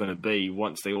quirky it's going to be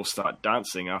once they all start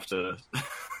dancing after.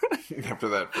 After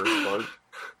that first part.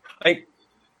 I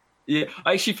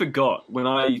actually forgot when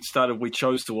we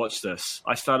chose to watch this.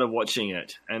 I started watching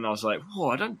it, and I was like, "Whoa,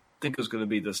 I don't think it was going to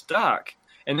be this dark."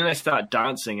 And then I start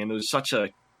dancing, and it was such a.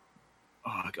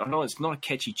 I know it's not a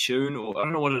catchy tune, or I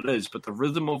don't know what it is, but the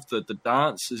rhythm of the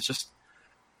dance is just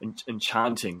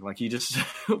enchanting. Like you just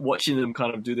watching them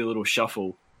kind of do their little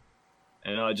shuffle,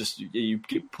 and you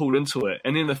get pulled into it.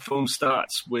 And then the film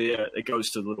starts where it goes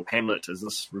to the little hamlet, as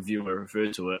this reviewer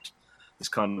referred to it, this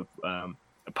kind of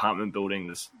apartment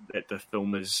building that the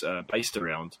film is based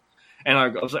around. And I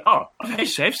was like, oh, I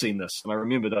actually have seen this. And I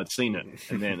remembered I'd seen it.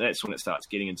 And then that's when it starts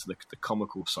getting into the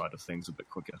comical side of things a bit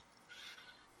quicker.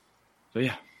 So,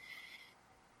 yeah.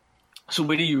 So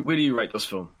where do you rate this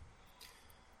film?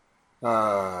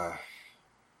 I'm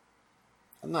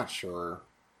not sure.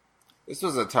 This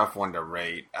was a tough one to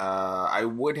rate. I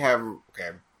would have...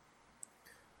 Okay.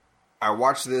 I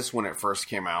watched this when it first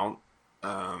came out.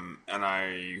 And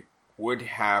I would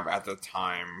have, at the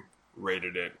time,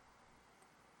 rated it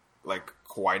like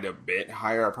quite a bit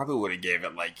higher. I probably would have gave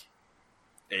it like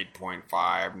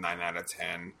 8.5, 9 out of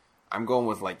 10. I'm going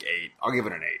with like 8. I'll give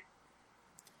it an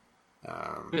 8.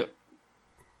 Yeah.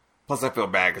 Plus, I feel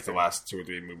bad because the last 2 or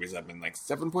 3 movies have been like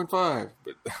 7.5.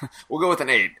 But we'll go with an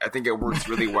 8. I think it works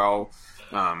really well.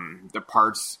 The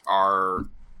parts are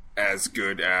as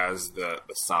good as the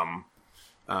sum.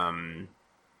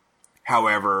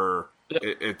 However,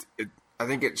 it I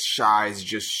think it shies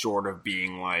just short of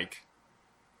being like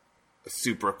a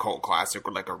super cult classic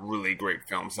or like a really great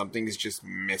film. Something is just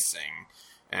missing,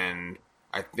 and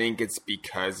I think it's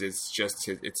because it's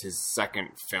his second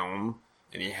film,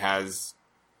 and he has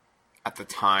at the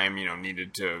time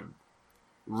needed to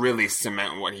really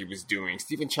cement what he was doing.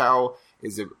 Stephen Chow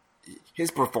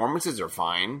his performances are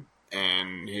fine,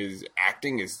 and his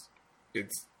acting it's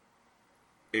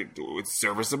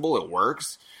serviceable. It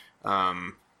works.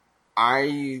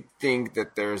 I think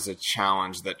that there's a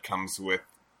challenge that comes with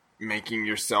making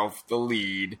yourself the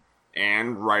lead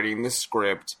and writing the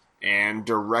script and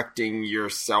directing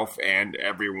yourself and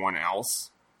everyone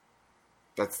else.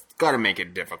 That's got to make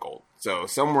it difficult. So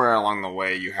somewhere along the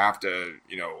way, you have to,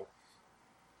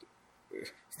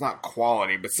 it's not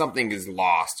quality, but something is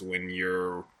lost when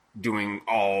you're doing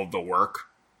all the work.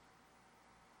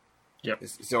 Yep.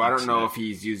 So I don't know if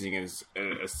he's using his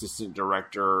assistant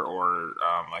director or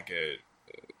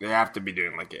they have to be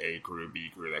doing like an A crew, B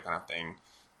crew, that kind of thing.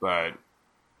 But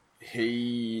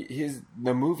the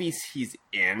movies he's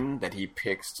in that he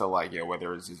picks to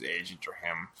whether it's his agent or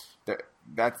him,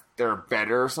 they're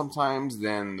better sometimes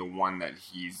than the one that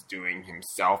he's doing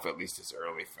himself. At least his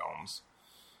early films.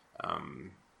 I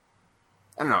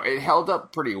don't know. It held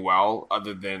up pretty well,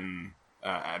 other than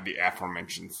the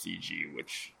aforementioned CG,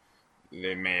 which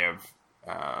they may have,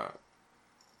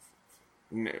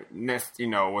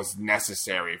 was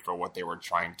necessary for what they were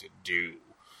trying to do.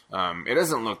 It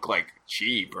doesn't look like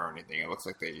cheap or anything. It looks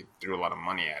like they threw a lot of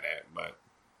money at it, but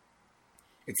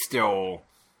it still,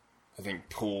 I think,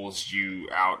 pulls you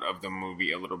out of the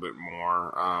movie a little bit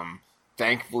more.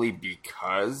 Thankfully,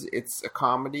 because it's a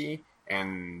comedy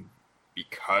and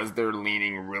because they're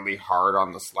leaning really hard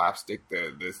on the slapstick,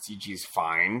 the CG's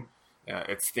fine.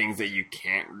 It's things that you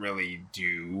can't really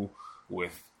do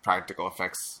with practical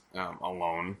effects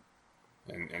alone,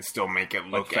 and still make it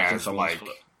look as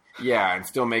and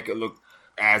still make it look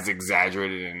as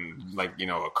exaggerated and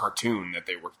a cartoon that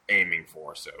they were aiming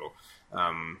for. So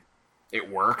it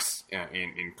works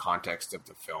in context of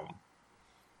the film,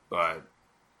 but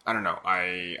I don't know.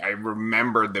 I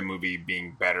remember the movie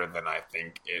being better than I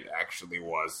think it actually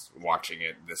was watching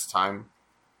it this time.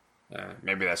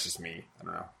 Maybe that's just me. I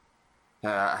don't know.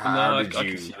 How did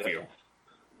you feel?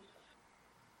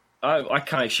 I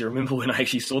can't actually remember when I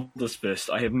actually saw this first.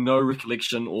 I have no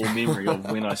recollection or memory of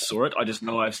when I saw it. I just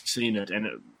know I've seen it. And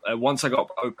once I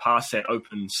got past that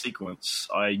open sequence,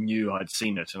 I knew I'd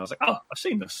seen it. And I was like, oh, I've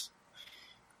seen this.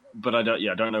 But I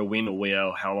don't know when or where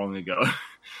or how long ago.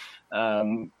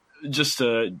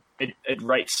 It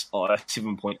rates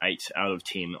 7.8 out of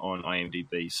 10 on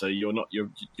IMDb. So you're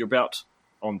about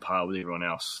on par with everyone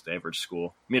else, the average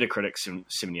score. Metacritic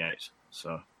 78.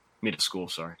 So Metascore,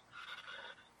 sorry.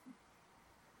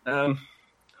 I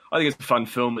think it's a fun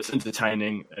film. It's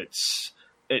entertaining.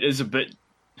 It is a bit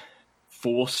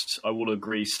forced. I will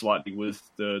agree slightly with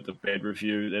the bad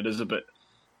review. It is a bit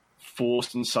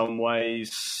forced in some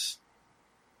ways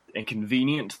and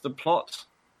convenient, the plot,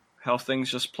 how things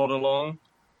just plot along.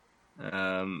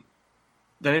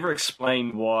 They never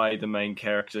explain why the main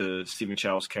character, Stephen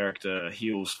Chow's character,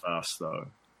 heals fast, though.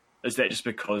 Is that just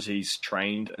because he's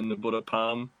trained in the Buddha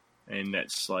palm? And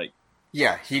that's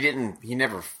Yeah, he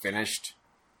never finished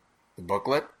the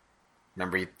booklet.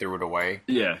 Remember, he threw it away?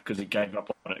 Yeah, because he gave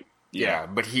up on it. Yeah,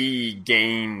 but he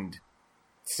gained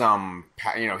some,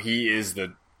 he is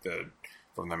the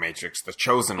from the Matrix, the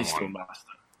chosen He's one.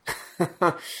 Still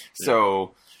master.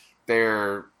 So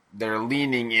they're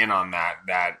leaning in on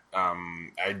that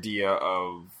idea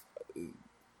of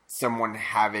someone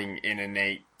having an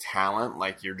innate talent,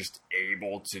 like you're just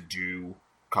able to do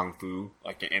kung fu,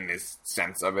 like in this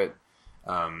sense of it,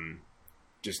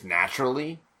 just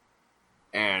naturally.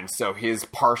 And so his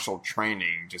partial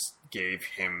training just gave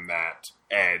him that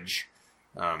edge.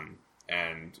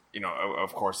 And,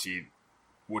 of course, he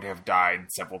would have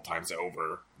died several times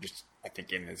over, just, I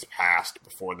think, in his past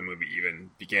before the movie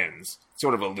even begins.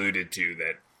 Sort of alluded to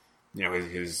that,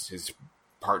 his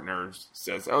partner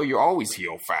says, "Oh, you always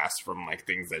heal fast from, like,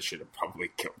 things that should have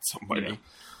probably killed somebody."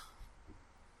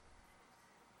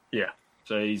 Yeah.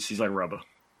 So he's like rubber.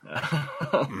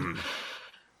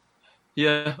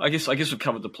 Yeah, I guess we've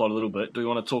covered the plot a little bit. Do we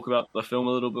want to talk about the film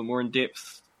a little bit more in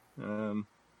depth?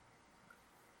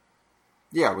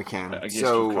 Yeah, we can. I guess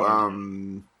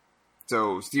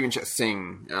So Stephen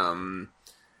Singh,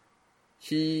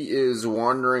 he is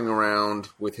wandering around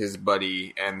with his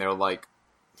buddy, and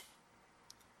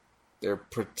they're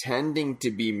pretending to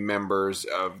be members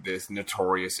of this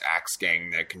notorious axe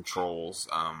gang that controls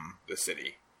the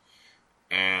city.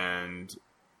 And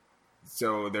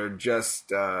so they're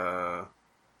just what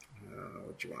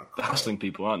you want to call hustling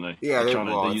people, aren't they? Yeah, they're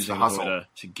using it's the hustle.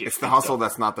 To get it's the hustle stuff.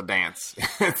 That's not the dance.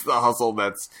 It's the hustle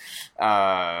that's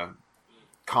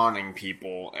conning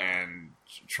people and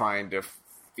trying to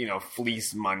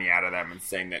fleece money out of them and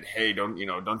saying that, hey, don't you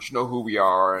know who we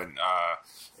are? And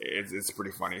it's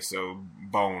pretty funny. So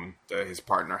Bone, his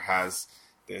partner, has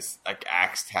this like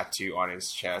axe tattoo on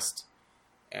his chest,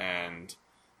 and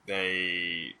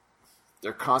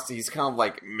they're constantly, he's kind of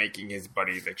like making his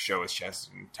buddy like show his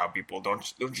chest and tell people,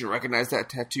 don't you recognize that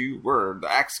tattoo? We're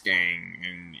the Axe Gang,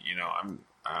 and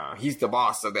he's the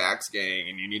boss of the Axe Gang,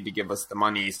 and you need to give us the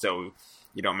money so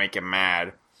you don't make him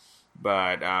mad.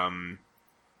 But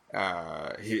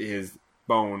his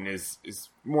Bone is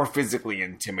more physically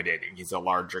intimidating. He's a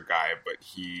larger guy, but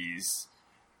he's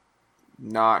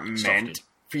not meant.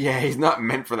 Yeah, he's not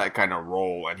meant for that kind of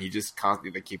role, and he just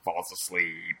constantly he falls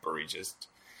asleep, or he just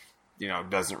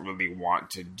doesn't really want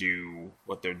to do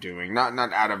what they're doing. Not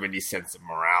out of any sense of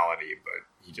morality, but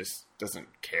he just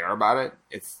doesn't care about it.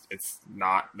 It's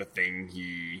not the thing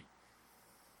he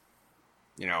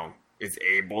is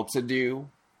able to do,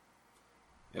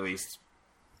 at least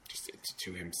just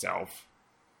to himself.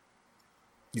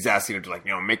 He's asking him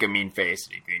to make a mean face,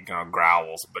 and he kind of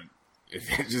growls, but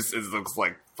it looks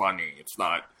like funny. It's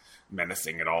not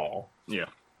menacing at all. Yeah.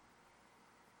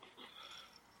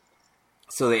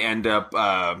 So they end up,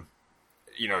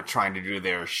 trying to do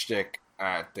their shtick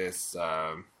at this.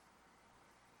 The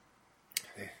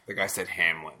guy said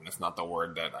Hamlin. That's not the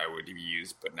word that I would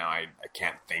use, but now I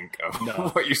can't think of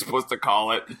what you're supposed to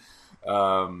call it.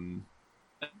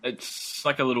 It's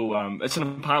like a little. It's an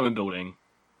apartment building.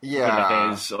 Yeah,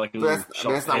 there's like a little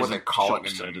shop, that's not what they call it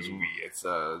in so the movie. It's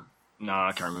a. No,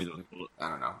 I can't remember what they call it. I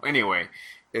don't know. Anyway,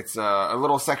 it's a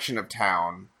little section of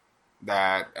town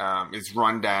that is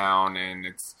run down, and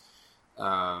it's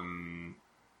no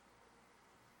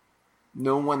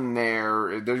one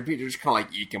there. They're just kind of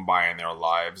like eking by in their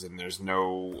lives, and there's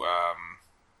nothing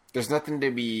to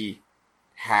be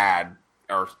had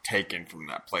or taken from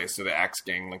that place. So the Axe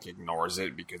Gang ignores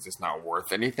it because it's not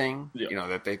worth anything. Yeah.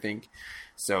 That they think.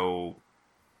 So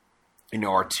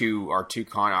our two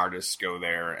con artists go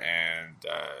there and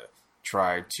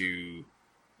try to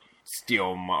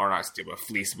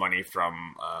fleece money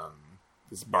from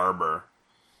this barber,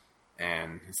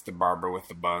 and it's the barber with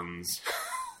the buns.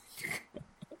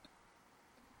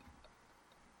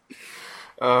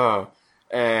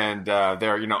 And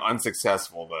they're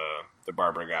unsuccessful. The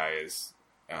barber guy is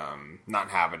not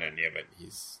having any of it.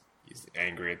 He's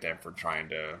angry at them for trying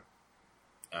to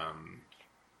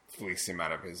fleece him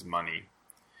out of his money,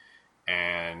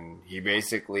 and he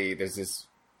basically there's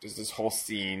this whole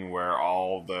scene where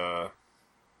all the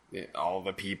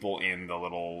people in the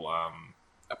little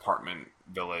apartment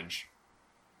village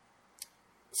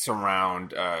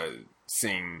surround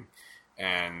Singh,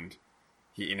 and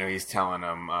he's telling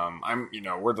them,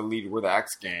 we're the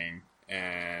Axe Gang,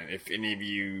 and if any of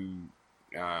you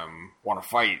want to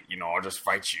fight, I'll just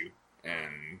fight you,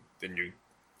 and then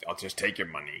I'll just take your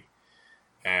money.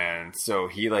 And so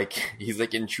he's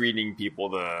entreating people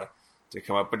to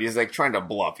come up, but he's trying to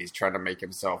bluff. He's trying to make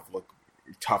himself look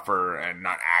tougher and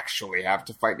not actually have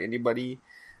to fight anybody,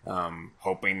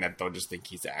 hoping that they'll just think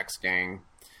he's Axe Gang.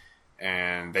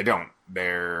 And they don't.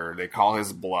 They call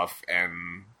his bluff,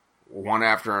 and one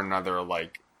after another,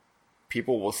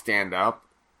 people will stand up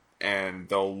and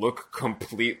they'll look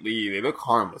they look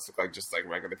harmless, look just like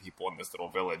regular people in this little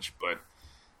village. But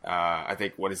I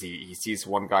think, he sees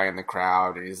one guy in the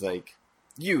crowd, and he's like,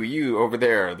 you over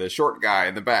there, the short guy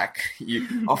in the back,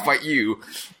 I'll fight you.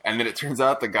 And then it turns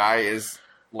out the guy is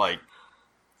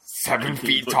 7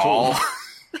 feet tall.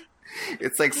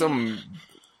 It's like some,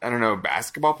 I don't know,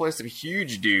 basketball player, some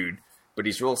huge dude but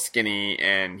he's real skinny,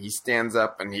 and he stands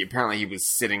up, and he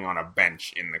was sitting on a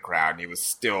bench in the crowd, and he was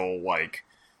still like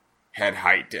head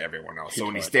height to everyone else. So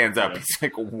when he stands up, he's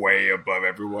like way above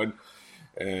everyone.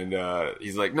 And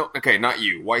he's like, no, okay, not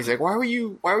you. Why? He's like, why were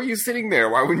you sitting there?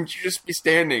 Why wouldn't you just be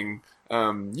standing?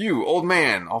 You, old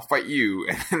man, I'll fight you.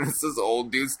 And then this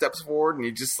old dude steps forward, and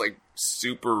he's just like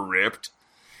super ripped.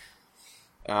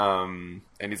 And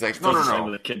he's like, no.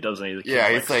 The kid doesn't either. Yeah,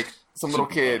 he's like some little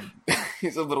kid.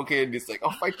 He's a little kid. And he's like,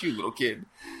 I'll fight you, little kid.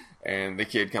 And the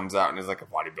kid comes out and is like a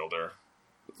bodybuilder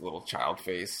with a little child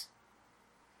face.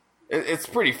 It's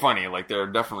pretty funny. Like, they're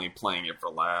definitely playing it for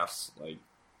laughs. Like,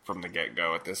 from the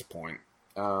get-go at this point.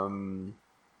 I don't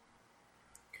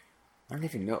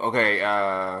even know. Okay,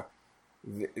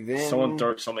 then... Someone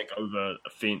throws something over a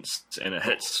fence and it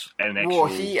hits an actual...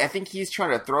 Well, I think he's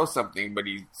trying to throw something, but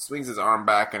he swings his arm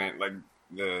back and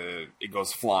it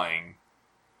goes flying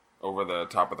over the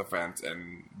top of the fence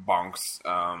and bonks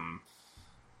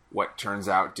what turns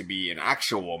out to be an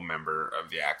actual member of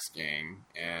the Axe Gang.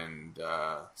 And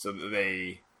so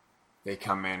they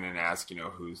come in and ask,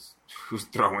 who's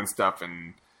throwing stuff,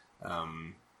 and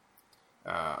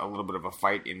a little bit of a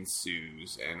fight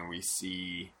ensues, and we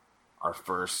see our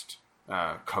first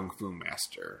kung fu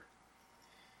master,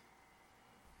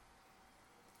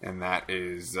 and that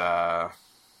is Xing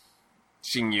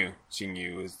Yu. Xing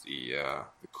Yu is the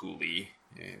coolie,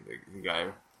 and the guy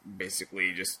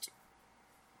basically just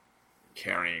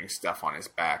carrying stuff on his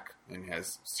back and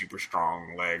has super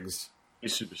strong legs.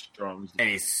 He's super strong. And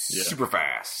he's super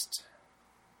fast.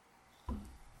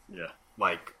 Yeah.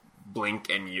 Like, blink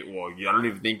and I don't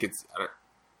even think you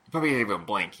probably can't even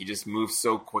blink. He just moves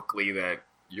so quickly that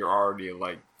you're already,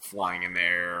 like, flying in the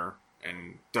air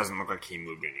and doesn't look like he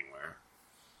moved anywhere.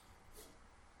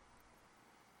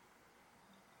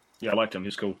 Yeah, I liked him. He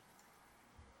was cool.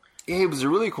 Yeah, he was a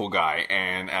really cool guy,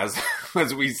 and as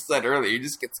we said earlier, he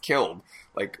just gets killed,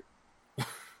 like,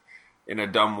 in a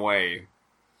dumb way.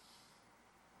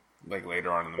 Like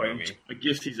later on in the movie. I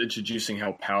guess he's introducing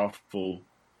how powerful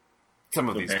some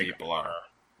of these people are.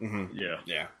 Mm-hmm.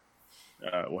 Yeah.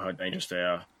 Or how dangerous they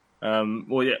are.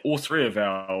 All three of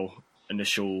our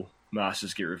initial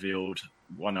masters get revealed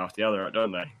one after the other,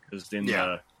 don't they? Because then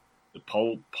the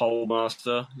pole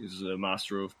master is the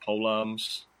master of pole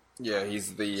arms. Yeah,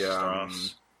 he's the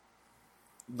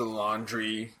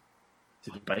laundry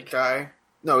baker guy.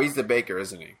 No, he's the baker,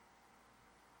 isn't he?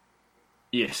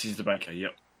 Yes, he's the baker.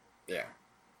 Yep. Yeah.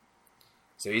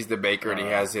 So he's the baker, and he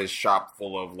has his shop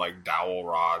full of like dowel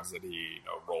rods that he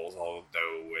rolls all the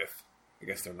dough with. I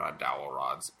guess they're not dowel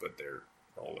rods, but they're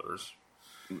rollers.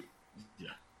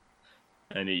 Yeah.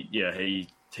 And he's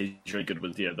really good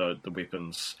with the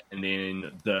weapons. And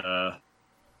then the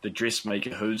dressmaker,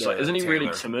 who's like, isn't he Taylor.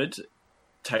 really timid?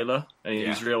 Taylor, and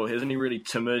isn't he really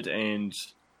timid? And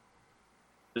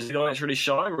is he the one that's really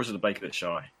shy, or is it the baker that's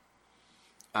shy?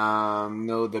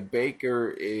 No, the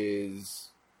baker is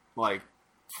like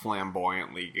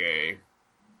flamboyantly gay,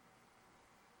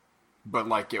 but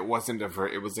like it was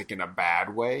like in a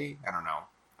bad way. I don't know.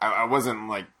 I wasn't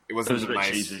like it wasn't a bit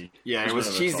nice. cheesy. Yeah, it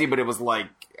was cheesy, but it was like,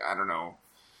 I don't know,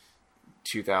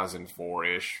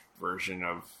 2004-ish version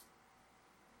of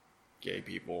gay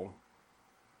people.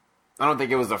 I don't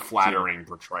think it was a flattering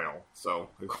portrayal, so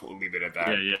we'll leave it at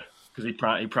that. Yeah. Because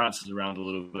he prances around a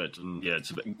little bit, and it's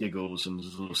a bit giggles and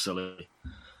it's a little silly.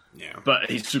 Yeah, but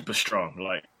he's super strong.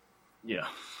 Like, yeah.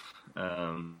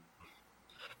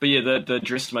 But yeah, the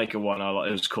dressmaker one,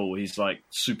 it was cool. He's like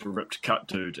super ripped cut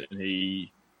dude, and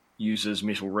he uses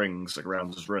metal rings like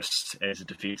around his wrists as a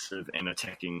defensive and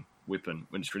attacking weapon,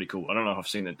 which is really cool. I don't know if I've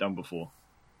seen that done before.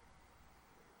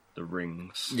 The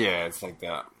rings. Yeah, it's like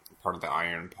that part of the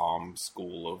Iron Palm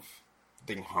school of, I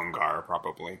think, Hungar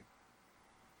probably.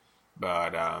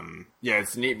 But,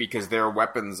 it's neat because their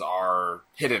weapons are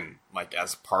hidden, like,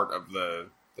 as part of the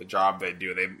job they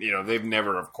do. They've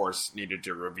never, of course, needed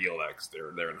to reveal that because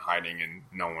they're in hiding and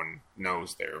no one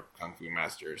knows they're Kung Fu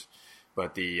masters.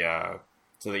 But the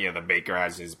baker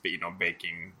has his,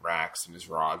 baking racks and his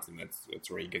rods, and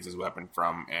that's where he gets his weapon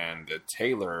from. And the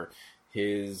tailor,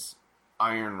 his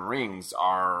iron rings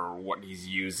are what he's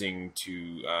using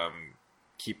to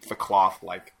keep the cloth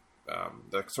like,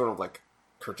 they're sort of like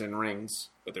curtain rings,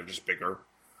 but they're just bigger.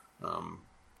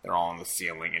 They're all on the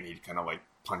ceiling, and he kind of like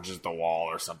punches the wall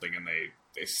or something, and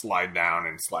they slide down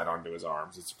and slide onto his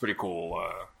arms. It's a pretty cool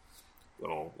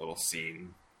little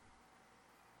scene.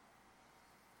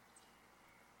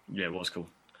 Yeah, it was cool.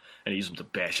 And he used them to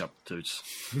bash up dudes.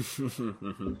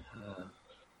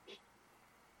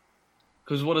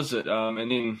 Because what is it?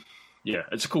 And then,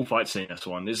 it's a cool fight scene, this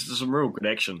one. There's some real good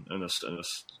action in this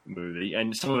movie,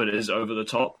 and some of it is over the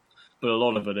top. but a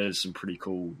lot of it is some pretty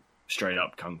cool straight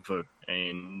up kung fu.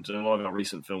 And in a lot of our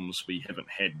recent films, we haven't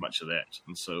had much of that,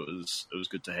 and so it was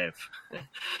good to have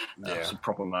some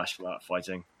proper martial art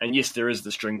fighting. And yes, there is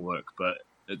the string work, but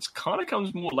it's kind of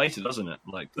comes more later, doesn't it?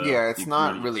 Like it's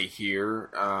not really here.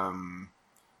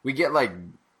 We get like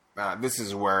this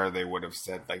is where they would have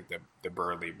said like the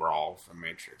Burly Brawl from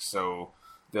Matrix. So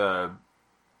the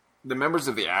members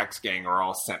of the Axe Gang are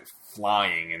all sent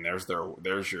flying, and there's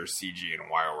your CG and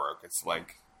wire work. It's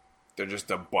like they're just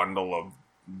a bundle of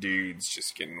dudes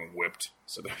just getting whipped.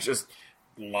 So they're just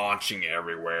launching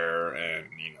everywhere, and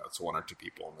it's one or two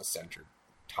people in the center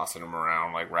tossing them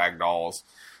around like rag dolls.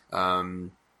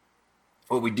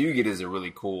 What we do get is a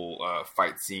really cool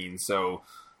fight scene. So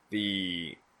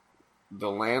the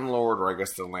landlord, or I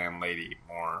guess the landlady,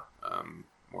 more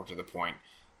to the point,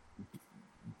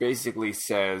 basically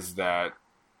says that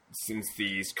since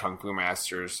these kung fu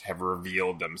masters have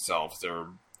revealed themselves,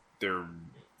 they're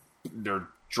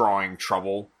drawing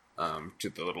trouble to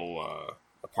the little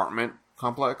apartment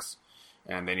complex,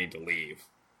 and they need to leave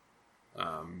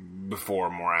before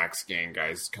more Axe Gang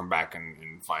guys come back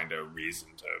and find a reason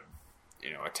to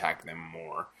attack them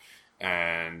more.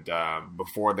 And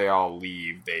before they all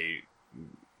leave, they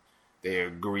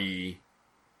agree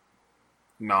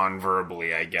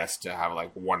non-verbally, I guess, to have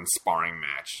like one sparring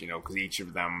match, because each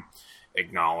of them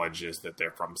acknowledges that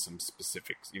they're from some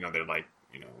specific, they're like,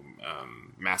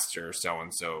 Master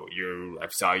so-and-so, I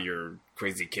saw your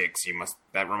crazy kicks,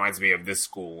 that reminds me of this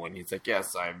school. And he's like,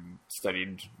 yes, I've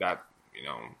studied that,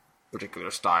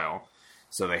 particular style.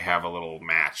 So they have a little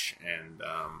match, and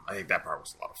I think that part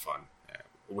was a lot of fun. I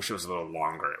wish it was a little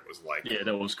longer. It was like, yeah,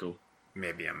 that was cool.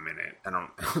 Maybe a minute. I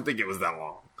don't think it was that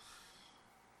long.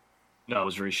 No, it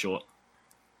was very short.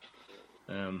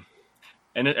 And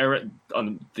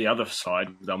on the other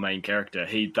side, our main character,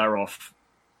 they're off,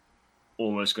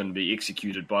 almost going to be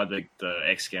executed by the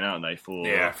Axe Gang, aren't they?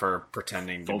 For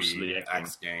pretending to be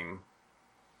Axe Gang.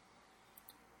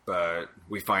 But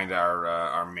we find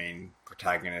our main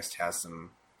protagonist has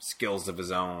some skills of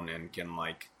his own and can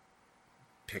like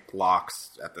pick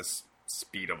locks at the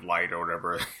speed of light or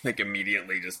whatever, like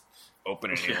immediately just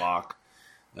open any lock.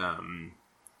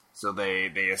 So they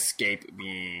escape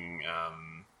being.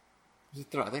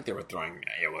 I think they were throwing.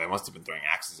 Yeah, well, they must have been throwing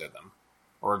axes at them,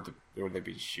 or would they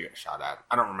be shot at?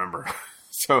 I don't remember.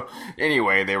 So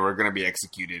anyway, they were going to be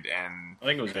executed, and I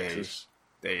think it was axes.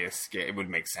 They escape. It would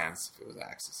make sense if it was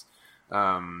axes.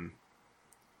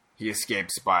 He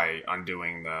escapes by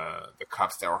undoing the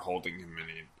cuffs that were holding him, and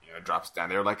he drops down.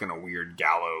 They're like in a weird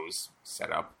gallows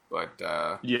setup, but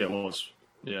yeah, it was.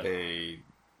 Yeah, they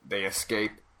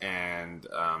escape, and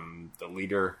the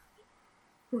leader.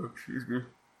 Oh, excuse me.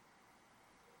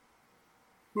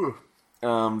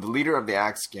 The leader of the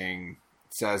Axe Gang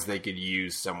says they could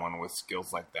use someone with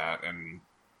skills like that, and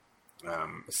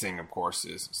Singh, of course,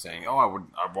 is saying, "Oh,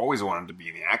 I've always wanted to be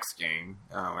in the Axe Gang.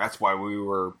 That's why we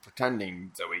were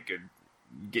pretending so we could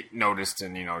get noticed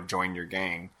and join your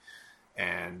gang."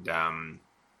 And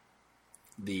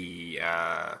the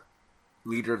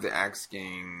leader of the Axe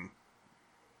Gang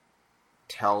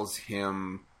tells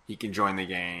him he can join the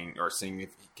gang, or Singh if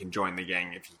he can join the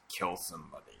gang if he kills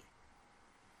somebody.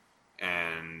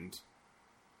 And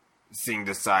Singh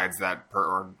decides that,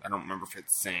 or I don't remember if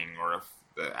it's Singh or if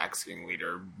the Axe Gang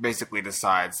leader basically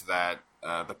decides that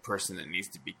the person that needs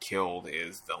to be killed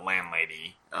is the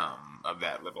landlady of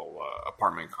that little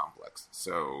apartment complex.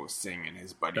 So Singh and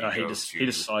his buddy he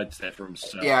decides that for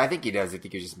himself. Yeah, I think he does. I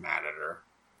think he's just mad at her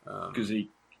because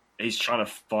he's trying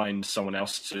to find someone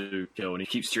else to kill, and he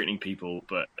keeps threatening people,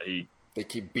 but they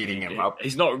keep beating him up.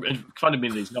 He's not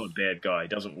fundamentally he's not a bad guy. He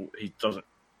doesn't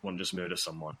want to just murder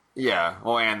someone. Yeah,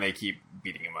 well, and they keep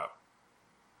beating him up.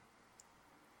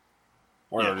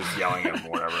 Or they're just yelling at him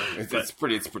or whatever. It's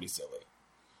pretty silly.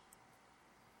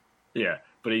 Yeah,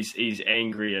 but he's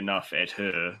angry enough at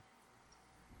her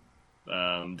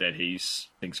that he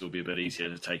thinks it'll be a bit easier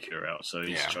to take her out. So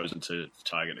he's chosen to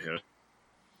target her.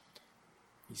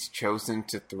 He's chosen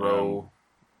to throw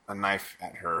a knife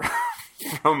at her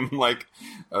from like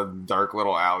a dark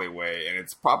little alleyway, and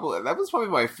that was probably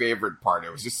my favorite part.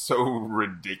 It was just so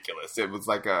ridiculous. It was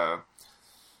like a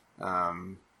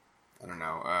I don't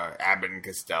know, Abbott and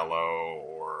Costello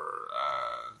or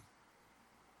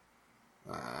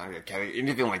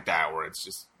anything like that, where it's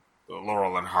just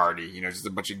Laurel and Hardy, just a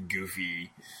bunch of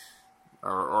goofy,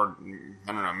 or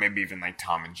I don't know, maybe even like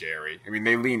Tom and Jerry. I mean,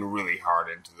 they lean really hard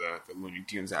into the Looney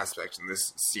Tunes aspect, and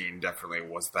this scene definitely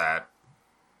was that.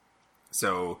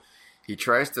 So he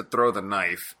tries to throw the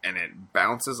knife, and it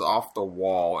bounces off the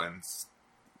wall and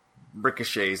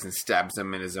ricochets and stabs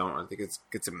him in his own. I think it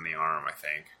gets him in the arm, I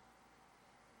think.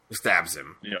 stabs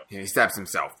him. Yeah. He stabs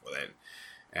himself with it.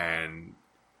 And,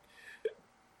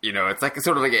 you know, it's like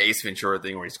sort of like an Ace Ventura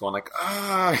thing where he's going like,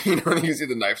 you know, and you see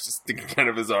the knife just sticking out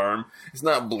of his arm. It's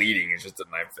not bleeding, it's just a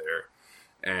knife there.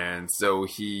 And so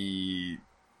he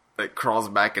like crawls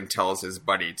back and tells his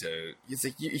buddy he's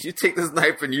like, you take this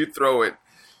knife and you throw it.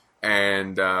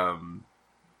 And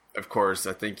of course,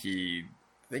 I think he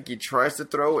tries to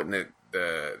throw it, and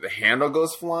the handle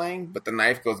goes flying, but the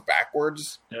knife goes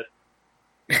backwards. Yeah.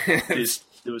 it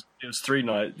was 3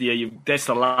 knives. Yeah, that's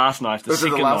the last knife. The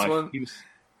second knife. One?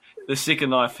 The second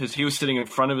knife. He was sitting in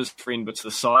front of his friend, but to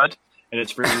the side, and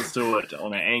his friend threw it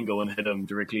on an angle and hit him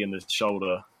directly in the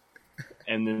shoulder.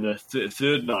 And then the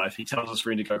third knife, he tells his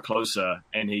friend to go closer,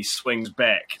 and he swings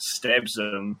back, stabs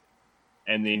him,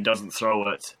 and then doesn't throw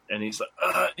it. And he's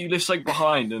like, you left something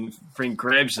behind. And friend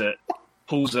grabs it,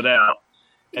 pulls it out,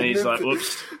 and he's like,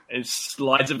 whoops, and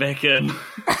slides it back in.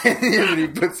 And he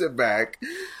puts it back.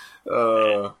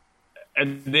 And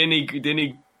then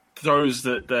he throws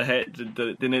that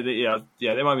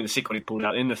might be the second one he pulled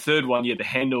out. In the third one, the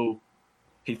handle,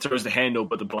 he throws the handle,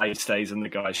 but the blade stays in the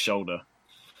guy's shoulder.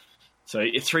 So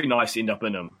 3 knives end up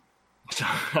in him.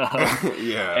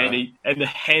 Yeah. And the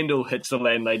handle hits the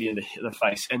landlady in the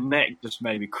face, and that just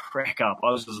made me crack up.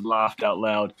 I was just laughed out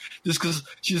loud, just because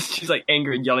she's like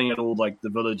angry and yelling at all like the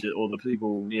village or the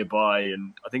people nearby,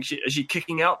 and I think is she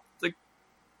kicking out the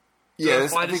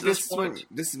I think this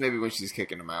is maybe when she's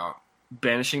kicking them out,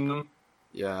 banishing them.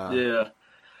 Yeah.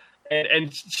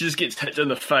 And she just gets hit in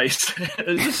the face.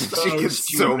 She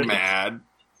gets so mad.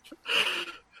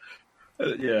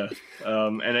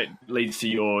 And it leads to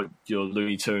your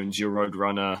Looney Tunes, your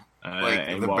Roadrunner,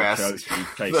 and the Wild best,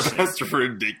 Coyote the best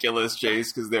ridiculous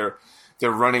chase, because they're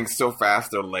running so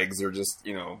fast their legs are just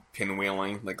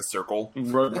pinwheeling like a circle.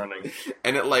 Road running,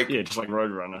 and it just like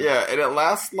Roadrunner. Yeah, and it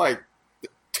lasts like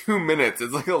 2 minutes.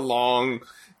 It's like a long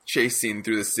chase scene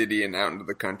through the city and out into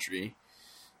the country.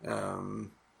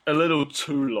 A little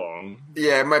too long.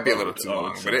 Yeah, it might be a little too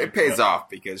long, but it pays off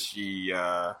because she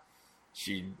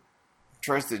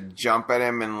tries to jump at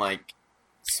him and like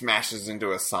smashes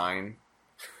into a sign,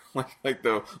 like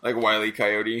Wile E.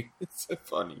 Coyote. It's so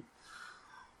funny.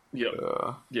 Yeah.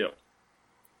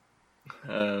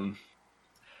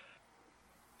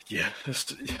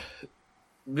 Just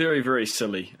very, very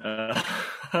silly. I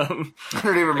don't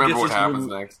even remember what happens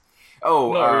next.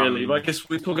 Oh, not really. I guess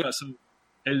we're talking about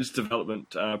his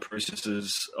development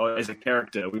processes as a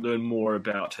character. We learn more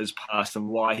about his past and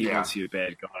why he wants to be a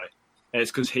bad guy. And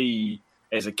it's because he,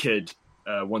 as a kid,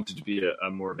 wanted to be a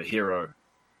more of a hero,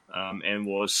 and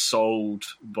was sold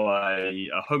by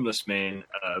a homeless man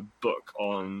a book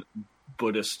on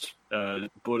Buddha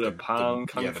Palm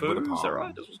Kung Fu. Buddha Palm. Is that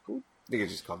right? That's what it's called? I think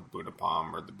it's just called Buddha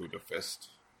Palm or the Buddha Fist.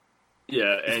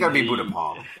 Yeah, it's got to be Buddha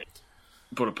Palm.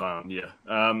 Buddha Palm, yeah.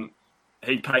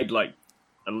 He paid like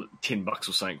 $10 or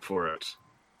something for it.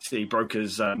 So he broke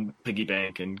his piggy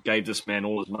bank and gave this man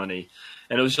all his money,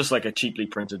 and it was just like a cheaply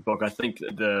printed book. I think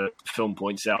the film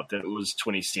points out that it was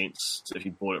 20 cents if he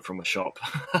bought it from a shop.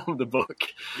 The book,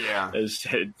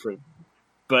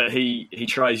 but he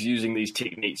tries using these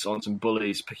techniques on some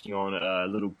bullies picking on a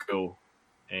little girl,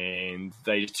 and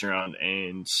they just turn around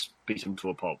and beat him to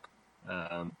a pulp.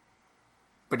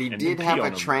 But he did have a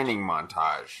training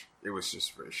montage. It was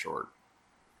just very short.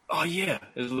 Oh yeah,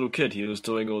 as a little kid, he was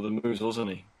doing all the moves, wasn't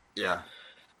he? Yeah.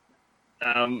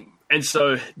 And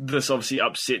so this obviously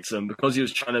upsets him because he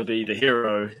was trying to be the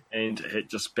hero, and it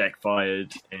just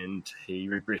backfired, and he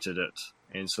regretted it.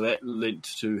 And so that led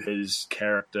to his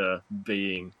character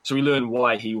being... So we learn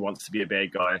why he wants to be a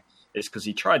bad guy. It's because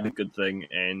he tried the good thing,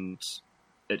 and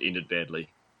it ended badly.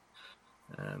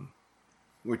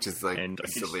 Which is like a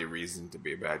silly reason to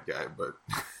be a bad guy, but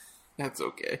that's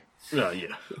okay.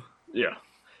 Yeah.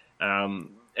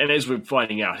 And as we're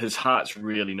finding out, his heart's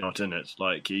really not in it.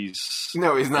 Like he's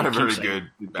not a very good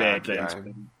bad guy.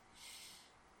 Things.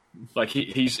 Like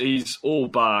he's all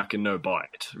bark and no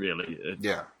bite, really.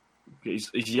 Yeah. He's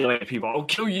yelling at people, "I'll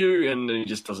kill you," and he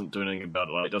just doesn't do anything about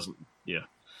it. Like doesn't. Yeah.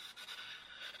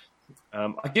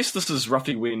 I guess this is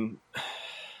roughly when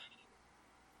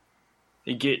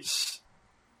he gets.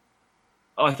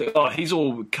 I think. Oh, he's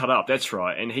all cut up. That's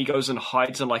right. And he goes and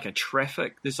hides in like a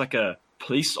traffic. There's like a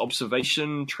police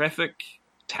observation traffic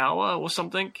tower or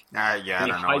something. I don't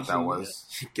know what that was.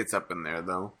 He gets up in there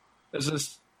though. It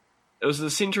was the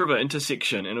center of an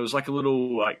intersection, and it was like a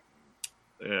little like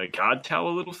guard tower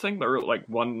little thing, but like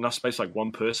enough space like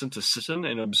one person to sit in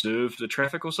and observe the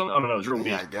traffic or something. I don't know. It was real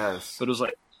weird. Yeah, I guess. But it was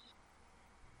like,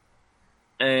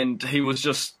 and he was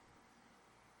just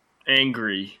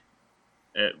angry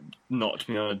at not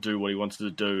being able to do what he wanted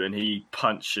to do, and he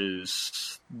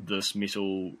punches this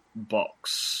metal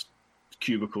box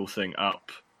cubicle thing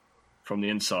up from the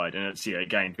inside, and it's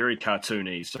again very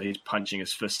cartoony. So he's punching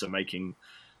his fists and making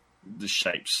the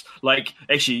shapes, like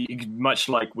actually much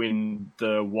like when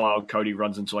the Wild Cody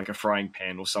runs into like a frying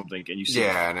pan or something, and you see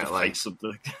the face of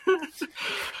the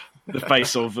the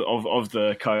face of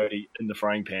the Cody in the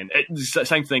frying pan. It's the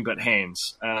same thing, but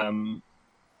hands. And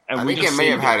I think it may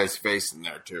have had his face in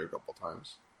there too a couple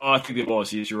times. Oh, I think it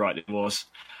was. Yes, you're right. It was.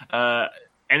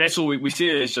 And that's all we see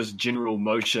it as just general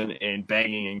motion and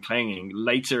banging and clanging.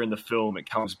 Later in the film, it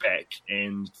comes back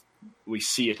and we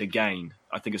see it again.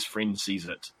 I think his friend sees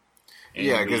it.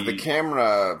 Yeah, because the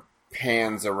camera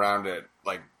pans around it,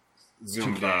 like,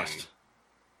 zoomed fast.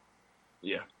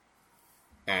 Yeah.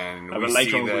 And but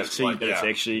later on we see that it's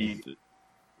actually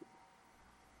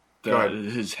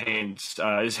his hands,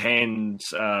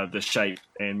 the shape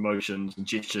and motions and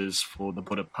gestures for the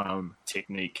Buddha palm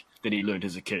technique that he learned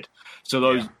as a kid.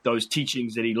 So those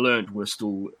teachings that he learned were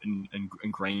still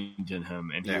ingrained in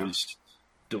him, and he was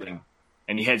doing,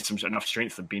 and he had enough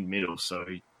strength to bend metal. So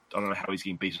I don't know how he's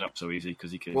getting beaten up so easy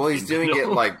because he can. Well, he's doing it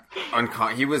like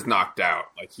he was knocked out,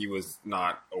 like he was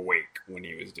not awake when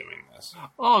he was doing this.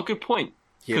 Oh, good point.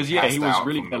 Because he was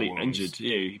really badly injured.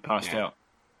 Yeah, he passed out.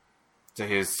 So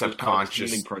his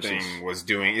subconscious thing was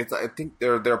doing it. I think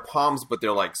they're palms, but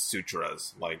they're like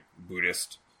sutras, like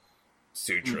Buddhist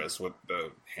sutras with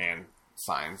the hand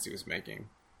signs he was making.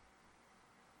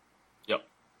 Yep.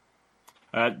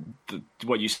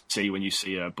 What you see when you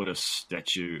see a Buddhist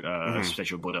statue, a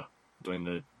statue of Buddha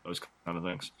doing those kind of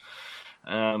things.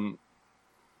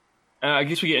 I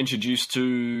guess we get introduced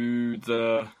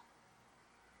to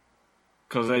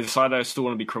because they decide they still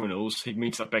want to be criminals. He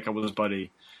meets back up with his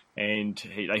buddy, and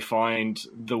they find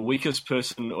the weakest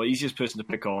person or easiest person to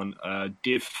pick on, a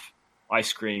deaf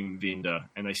ice cream vendor,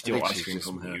 and they steal ice cream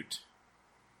from her.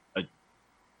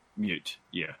 Mute.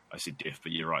 Yeah, I said deaf,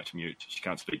 but you're right, mute. She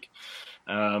can't speak.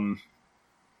 Little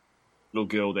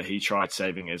girl that he tried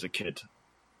saving as a kid.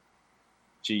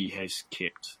 She has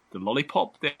kept the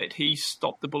lollipop that he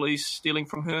stopped the bullies stealing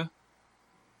from her.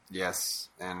 Yes,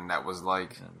 and that was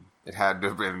like... it had to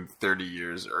have been 30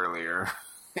 years earlier.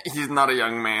 He's not a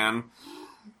young man.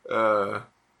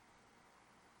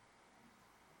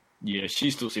 Yeah, she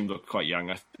still seemed quite young.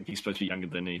 I think he's supposed to be younger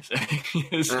than he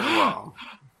is. Well,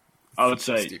 I would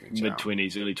say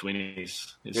mid-20s, early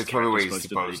 20s. It's probably what he's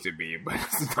supposed to be, but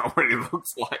it's not what he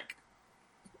looks like.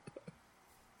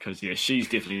 Because, she's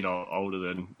definitely not older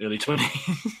than early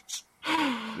 20s.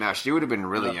 Now, she would have been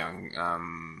really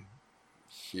young.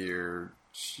 Here,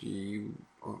 she...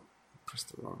 Oh,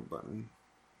 pressed the wrong button.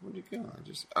 Where'd it go?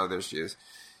 there she is.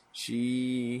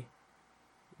 She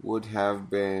would have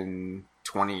been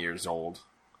 20 years old,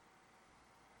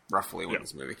 roughly, when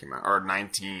this movie came out. Or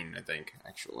 19, I think,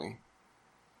 actually.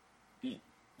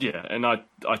 Yeah, and I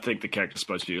think the character's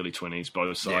supposed to be early 20s,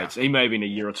 both sides. Yeah. He may have been a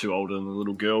year or two older than the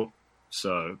little girl.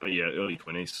 So, but yeah, early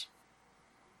 20s.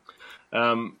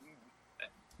 So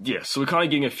we're kind of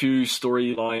getting a few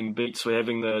storyline beats. We're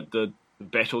having the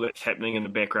battle that's happening in the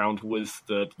background with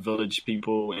the village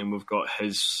people, and we've got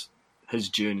his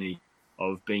journey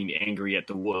of being angry at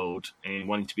the world and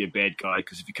wanting to be a bad guy,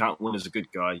 because if you can't win as a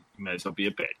good guy, you may as well be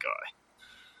a bad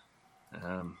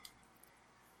guy.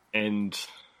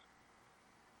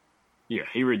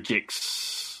 He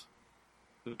rejects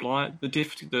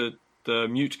the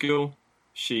mute girl.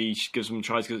 She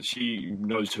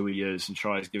knows who he is and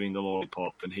tries giving the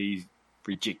lollipop, and he's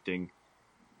rejecting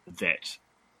that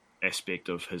aspect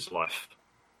of his life.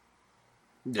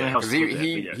 Yeah, because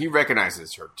he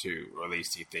recognizes her too, or at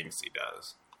least he thinks he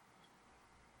does.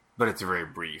 But it's very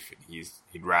brief, and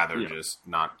he'd rather just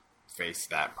not face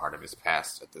that part of his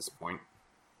past at this point.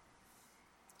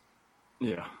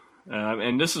 Yeah.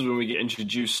 And this is when we get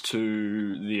introduced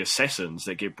to the assassins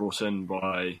that get brought in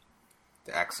by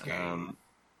the X Gang,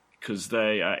 because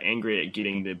they are angry at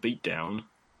getting their beat down.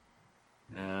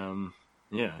 And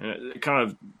it kind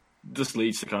of this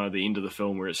leads to kind of the end of the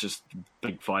film, where it's just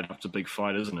big fight after big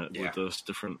fight, isn't it? Yeah. With those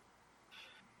different.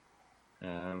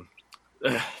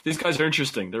 These guys are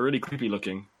interesting. They're really creepy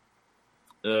looking.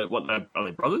 Are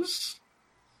they brothers?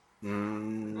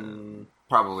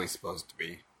 Probably supposed to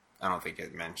be. I don't think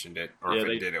it mentioned it, or if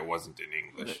it did, it wasn't in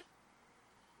English.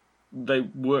 They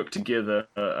work together.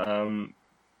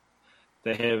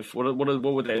 They have what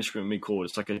would that instrument be called?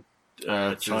 It's like a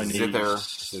Chinese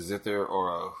zither or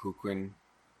a huqin.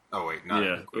 Oh wait, not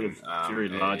a huqin. A very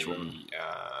large one.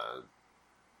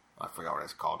 I forgot what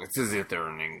it's called. It's a zither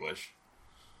in English.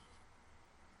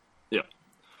 Yeah,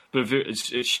 but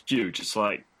it's huge. It's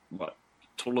like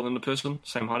taller than the person,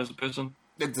 same height as the person.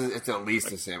 It's at least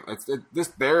the same.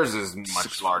 Theirs is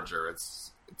much larger.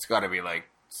 It's got to be like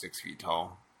 6 feet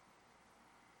tall.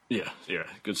 Yeah,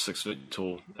 good 6 feet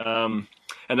tall. And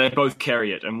they both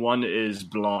carry it, and one is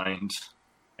blind,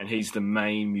 and he's the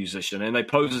main musician. And they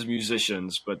pose as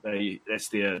musicians, but that's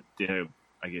their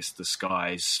I guess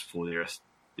disguise for their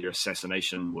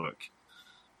assassination work.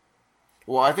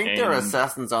 Well, I think they're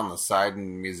assassins on the side,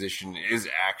 and musician is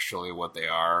actually what they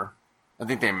are. I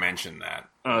think they mentioned that.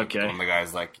 Okay. When the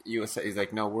guy's like, he's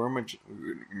like, no, we're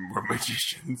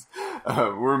magicians.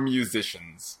 We're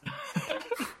musicians.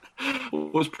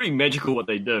 Well, it's pretty magical what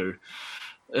they do.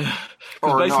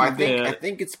 Or no, I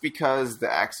think it's because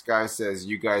the Axe guy says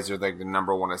you guys are like the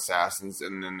number one assassins,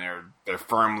 and then they're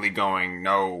firmly going,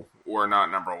 no, we're not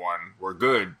number one. We're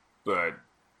good, but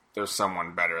there's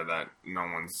someone better that no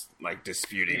one's like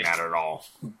disputing that at all.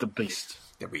 The Beast.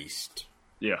 The Beast.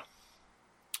 Yeah.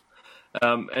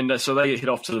 And so they head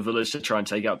off to the village to try and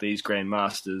take out these Grand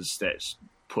Masters that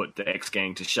put the Axe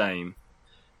Gang to shame.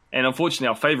 And unfortunately,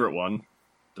 our favourite one,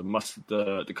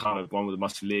 the kind of one with the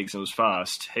musty legs and was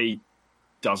fast, he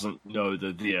doesn't know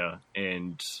they're there.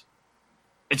 And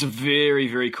it's a very,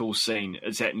 very cool scene.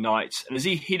 It's at night. And is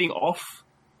he heading off,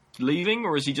 leaving,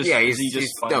 or is he just... Yeah,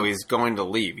 he's going to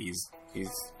leave. He's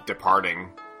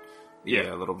departing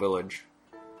the little village.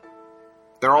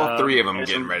 They're all three of them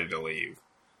getting ready to leave.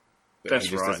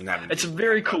 That's right. It's a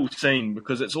very cool scene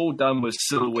because it's all done with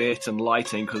silhouette and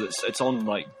lighting because it's on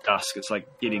like dusk. It's like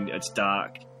it's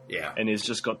dark. Yeah. And he's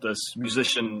just got this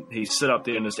musician. He's sit up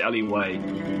there in this alleyway,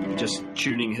 just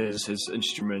tuning his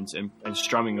instruments and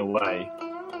strumming away.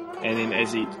 And then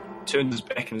as he turns his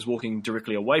back and is walking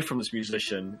directly away from this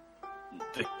musician,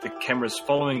 the camera's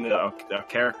following our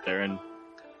character, and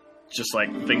just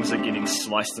like things are getting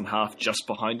sliced in half just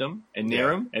behind him and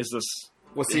near him as this.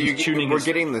 Well, see, we're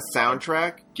getting the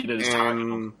soundtrack,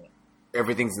 and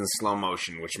everything's in slow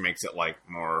motion, which makes it like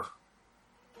more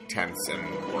tense and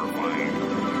horrifying.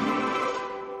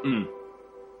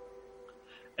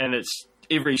 And it's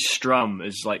every strum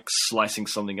is like slicing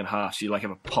something in half. So you like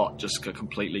have a pot just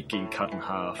completely getting cut in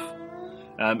half.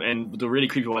 And the really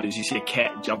creepy one is you see a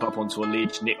cat jump up onto a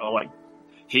ledge, like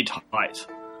head height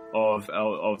of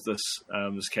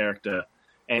this character,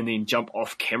 and then jump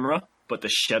off camera. But the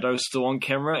shadow's still on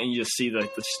camera, and you just see the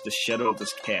shadow of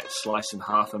this cat sliced in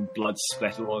half and blood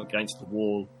splattered against the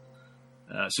wall.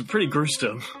 So pretty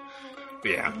gruesome.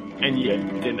 Yeah.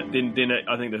 And then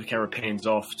I think the camera pans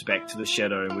off back to the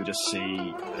shadow, and we just see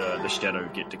the shadow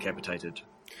get decapitated.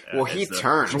 Well, he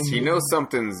turns. He knows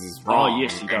something's wrong. Oh,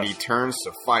 yes, he does. And he turns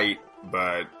to fight,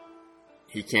 but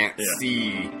he can't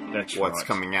see what's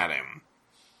coming at him.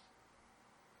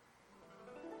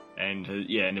 And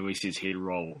and then we see his head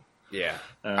roll. Yeah,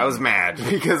 I was mad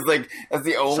because that's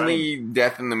the only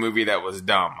death in the movie that was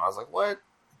dumb. I was like, "What?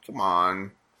 Come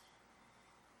on!"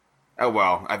 Oh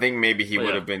well, I think maybe he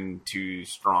would have been too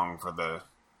strong for the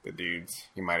dudes.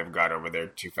 He might have got over there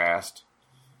too fast.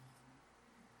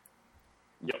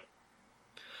 Yep.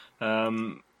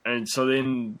 And so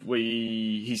then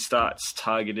he starts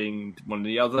targeting one of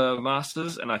the other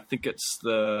masters, and I think it's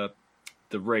the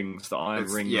rings, the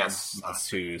iron ring. Yes, that's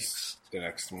who's the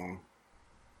next one.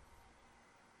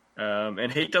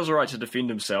 And he does all right to defend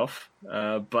himself,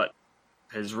 but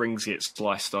his rings get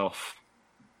sliced off.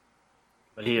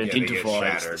 But he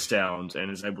identifies the sound and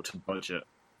is able to dodge it.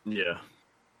 Yeah.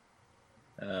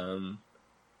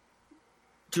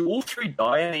 Do all three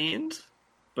die in the end?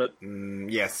 But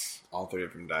yes, all three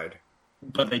of them died.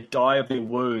 But they die of their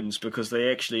wounds because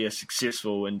they actually are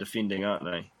successful in defending, aren't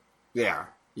they? Yeah,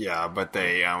 but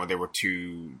they were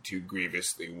too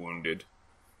grievously wounded.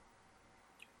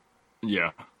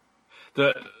 Yeah.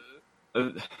 So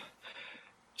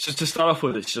to start off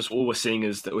with, it's just all we're seeing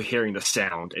is that we're hearing the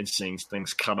sound and seeing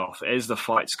things cut off. As the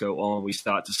fights go on, we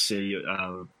start to see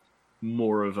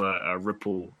more of a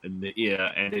ripple in the air,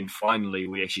 and then finally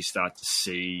we actually start to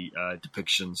see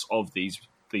depictions of these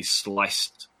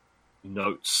sliced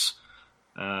notes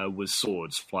with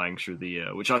swords flying through the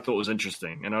air, which I thought was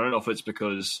interesting. And I don't know if it's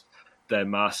because their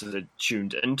masters had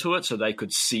tuned into it so they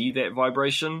could see that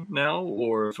vibration now,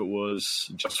 or if it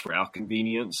was just for our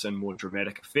convenience and more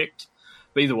dramatic effect.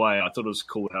 But either way, I thought it was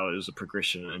cool how it was a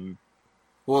progression. And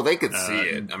well, they could see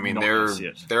it. I mean,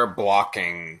 they're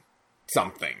blocking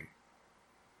something,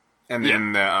 and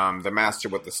then the master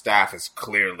with the staff is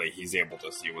he's able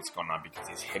to see what's going on because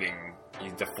he's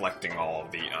deflecting all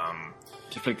of the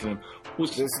deflecting them.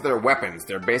 This is their weapons.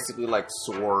 They're basically like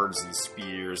swords and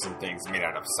spears and things made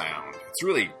out of sound. It's a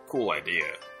really cool idea.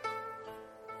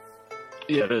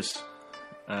 Yeah, it is.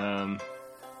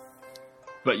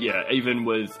 But yeah, even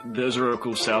with there's a real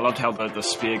cool set. I loved how the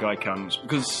spear guy comes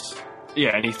because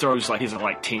and he throws he's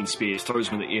like 10 spears, throws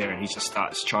them in the air, and he just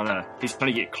starts trying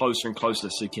to get closer and closer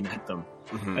so he can hit them.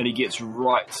 Mm-hmm. And he gets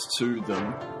right to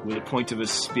them with the point of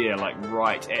his spear, like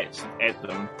right at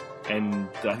them. And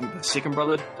I think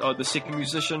the second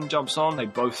musician jumps on. They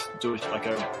both do it like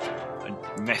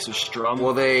a massive strum.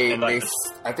 Well,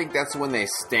 I think that's when they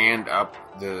stand up.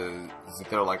 They're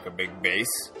like a big bass,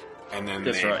 and then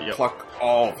they pluck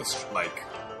all the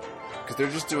because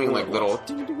they're just doing like little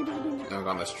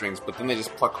on the strings, but then they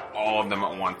just pluck all of them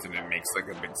at once, and it makes like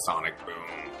a big sonic boom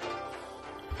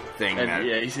thing. And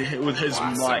he's, with his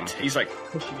might, he's like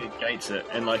pushing against it,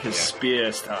 and like his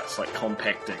spear starts like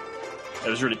compacting. It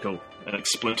was really cool, and like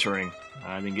splintering,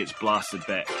 and then gets blasted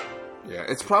back. Yeah,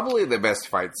 it's probably the best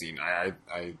fight scene.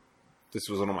 This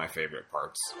was one of my favorite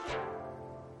parts.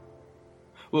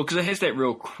 Well, because it has that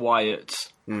real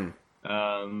quiet. Well,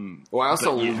 I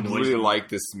also really like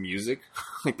this music.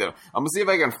 I'm gonna see if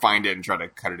I can find it and try to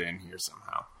cut it in here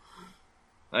somehow.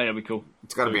 Oh, that'd be cool.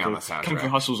 It's got to be on the soundtrack. Kung Fu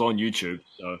Hustle's on YouTube,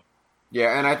 so.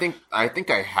 Yeah, and I think I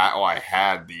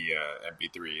had the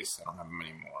MP3s. I don't have them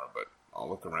anymore, but I'll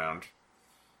look around.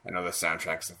 I know the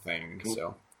soundtrack's a thing, cool.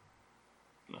 So.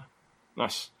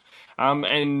 Nice.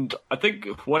 And I think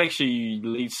what actually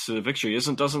leads to the victory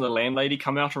doesn't the landlady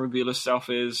come out and reveal herself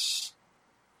as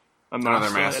another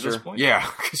master at this point? Yeah,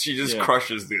 because she just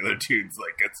crushes the other dudes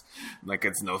like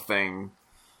it's no thing.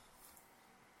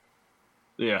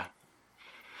 Yeah.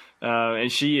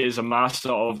 And she is a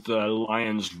master of the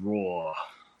Lion's Roar.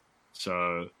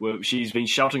 So she's been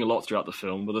shouting a lot throughout the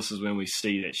film, but this is when we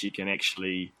see that she can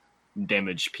actually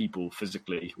damage people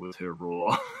physically with her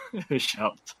roar, her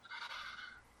shout,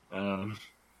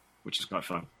 which is quite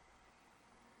fun.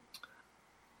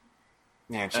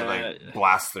 Yeah, and she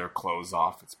blasts their clothes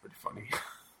off. It's pretty funny.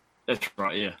 That's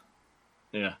right.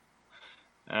 Yeah.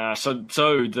 So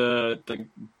the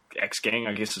X gang,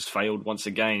 I guess, has failed once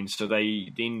again. So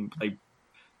they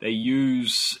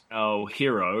use our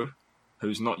hero,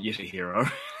 who's not yet a hero,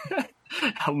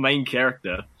 our main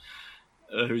character,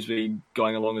 who's been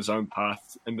going along his own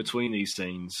path in between these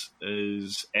scenes,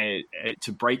 is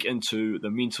to break into the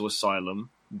mental asylum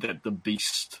that the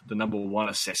Beast, the number one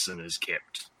assassin, is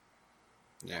kept.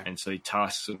 Yeah. And so he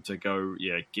tasks him to go,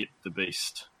 get the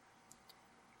Beast.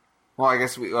 Well, I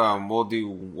guess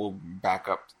we'll back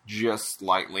up just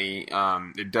slightly.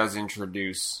 It does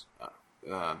introduce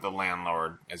the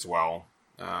landlord as well.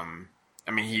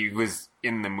 I mean, he was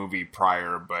in the movie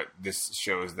prior, but this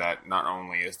shows that not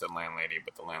only is the landlady,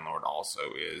 but the landlord also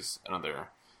is another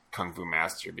kung fu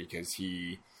master, because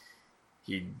he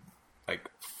like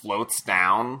floats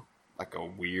down like a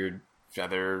weird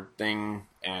feather thing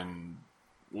and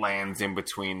lands in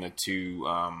between the two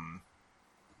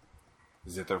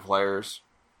zither players,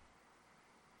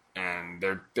 and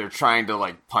they're trying to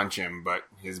like punch him, but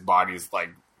his body's like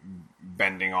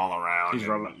bending all around. He's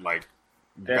like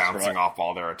bouncing off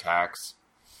all their attacks.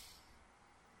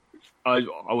 I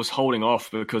was holding off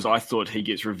because I thought he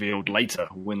gets revealed later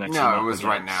when they. No, it was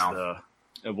right now.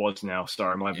 It was now.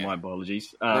 Sorry, my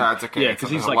apologies. No, it's okay. Yeah, because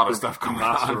he's like a lot of stuff going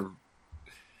on.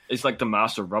 It's like the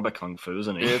master of rubber kung fu,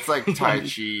 isn't he? It's like Tai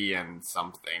Chi and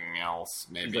something else,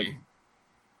 maybe.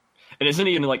 And isn't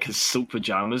he in like his silk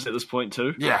pajamas at this point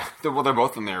too? Yeah, they're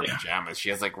both in their pajamas. She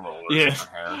has like rollers in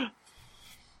her hair.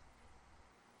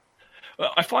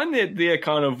 I find that they're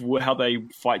kind of how they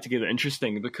fight together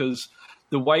interesting, because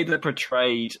the way they're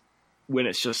portrayed when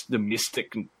it's just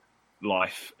domestic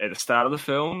life at the start of the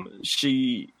film,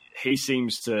 he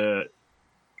seems to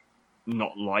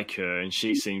not like her and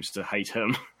she seems to hate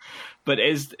him. But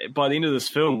by the end of this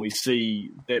film, we see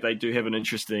that they do have an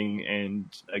interesting and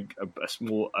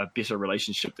a better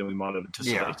relationship than we might have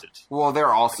anticipated. Yeah. Well,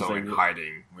 they're also in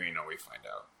hiding. We find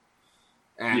out,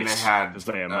 and they had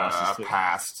a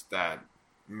past that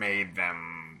made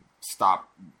them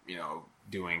stop,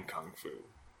 doing kung fu,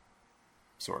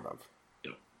 sort of.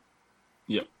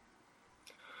 Yep.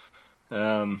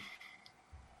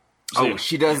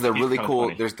 She does the really cool.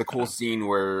 Funny. There's the cool scene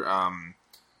where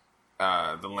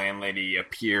the landlady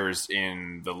appears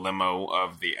in the limo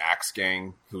of the Axe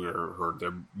Gang,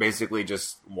 they're basically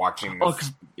just watching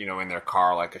this, in their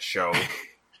car like a show,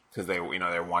 because they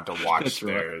want to watch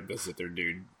their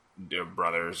dude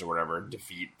brothers or whatever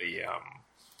defeat the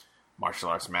martial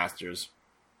arts masters.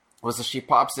 Well, so she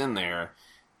pops in there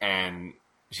and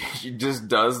she just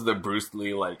does the Bruce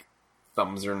Lee like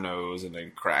thumbs her nose and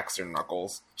then cracks her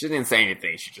knuckles. She didn't say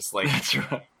anything. She just like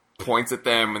points at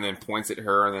them and then points at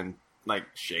her and then like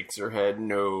shakes her head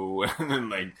no, and then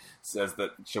like says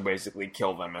that she'll basically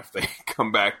kill them if they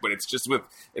come back. But it's just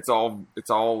it's all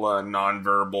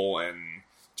nonverbal and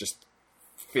just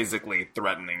physically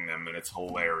threatening them, and it's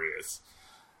hilarious.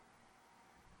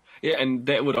 Yeah, and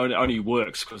that would only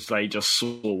works because they just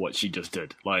saw what she just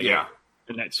did. Like, Yeah.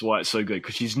 and that's why it's so good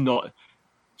because she's not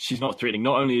threatening.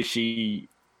 Not only is she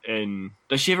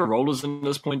does she have her rollers in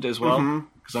this point as well?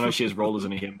 Because I know she has rollers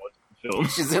in her hair film.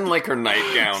 She's in like her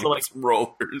nightgown, So, like, with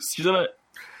rollers. She's in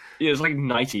it's like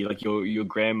nighty, like your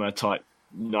grandma type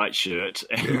nightshirt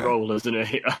and rollers in her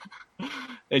hair.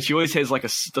 And she always has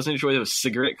doesn't she always have a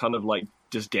cigarette kind of like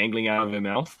just dangling out of her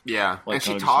mouth? Yeah, Like, and she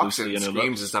kind of talks loosely and in her screams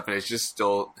lips. and stuff, and it just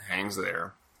still hangs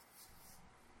there.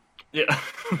 Yeah.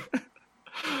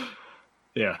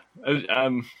 Yeah.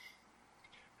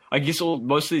 I guess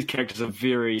most of these characters are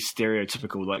very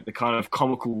stereotypical, like the kind of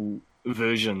comical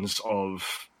versions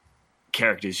of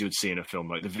characters you would see in a film,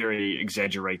 like the very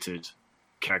exaggerated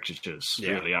caricatures,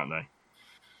 really, aren't they?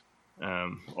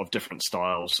 Of different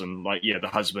styles. And, like, the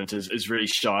husband is really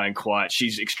shy and quiet.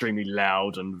 She's extremely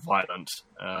loud and violent.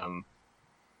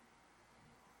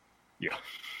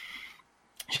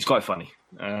 She's quite funny.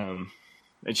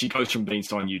 And she goes from being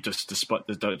someone you just dislike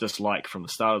from the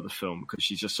start of the film because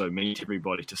she's just so mean to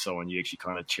everybody to someone you actually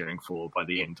kind of cheering for by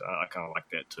the end. I kind of like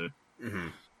that too.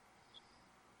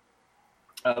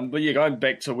 But going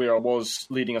back to where I was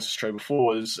leading us astray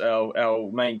before, is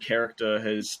our main character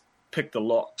has picked the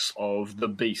locks of the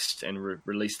Beast and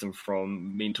released them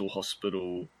from mental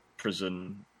hospital,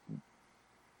 prison,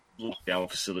 lockdown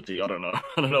facility. I don't know.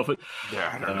 I don't know if it.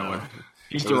 Yeah, I don't know what.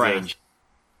 He's What was deranged.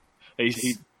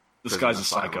 This guy's a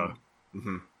psycho.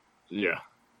 Yeah.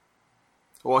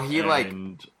 Well, he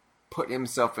And put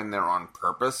himself in there on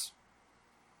purpose,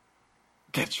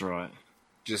 that's right.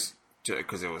 just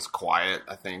because it was quiet.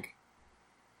 I think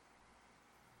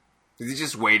he's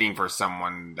just waiting for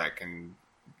someone that can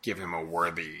give him a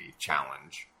worthy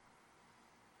challenge.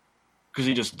 Because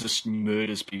he just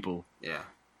murders people. Yeah.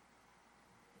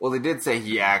 Well, they did say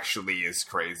he actually is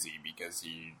crazy because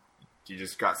he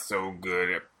just got so good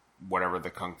at whatever the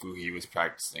kung fu he was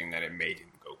practicing that it made him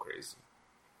go crazy.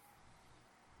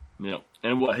 Yeah.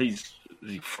 And he's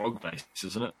frog based,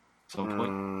 isn't it? At some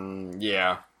point.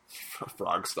 Yeah.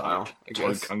 Frog style, I Toy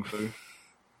guess. kung fu.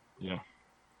 Yeah.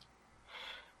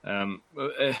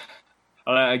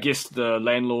 I guess the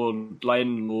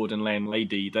landlord and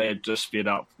landlady, they had just sped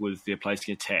up with their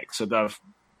placing attack, so they've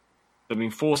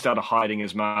been forced out of hiding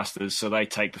as masters. So they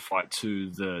take the fight to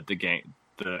the gang,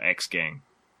 the Axe gang,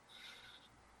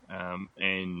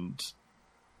 and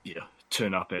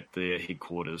turn up at their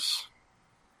headquarters,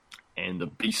 and the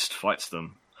Beast fights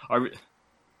them.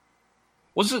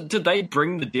 Did they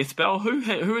bring the death bell?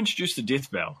 Who introduced the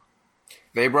death bell?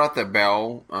 They brought the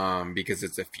bell because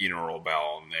it's a funeral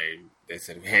bell, and they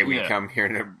said, "Hey, we come here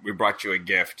and we brought you a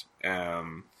gift."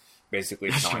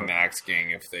 Basically, telling the Axe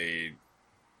Gang if they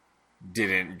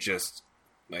didn't just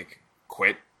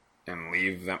quit and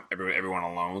leave everyone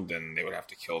alone, then they would have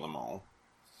to kill them all.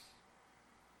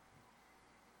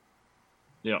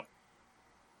 Yeah.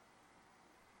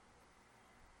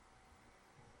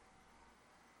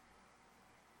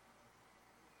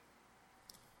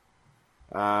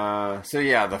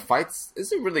 The fights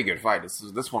is a really good fight.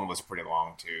 This one was pretty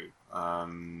long too.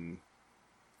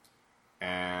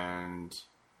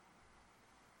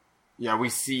 We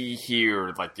see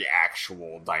here the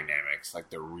actual dynamics,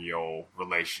 the real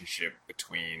relationship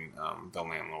between the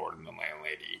landlord and the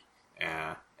landlady,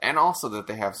 and also that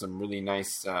they have some really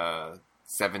nice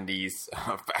 70s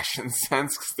fashion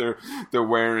sense because they're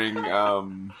wearing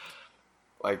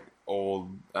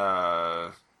old.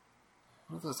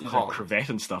 What are those called? Cravat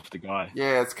and stuff, the guy.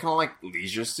 Yeah, it's kind of like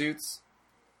leisure suits,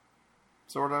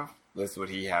 sort of. That's what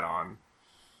he had on.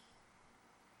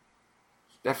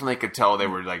 Definitely could tell they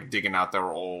were digging out their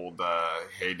old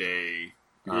heyday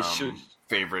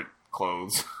favorite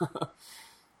clothes.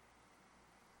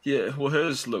 Yeah, well,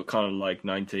 hers look kind of like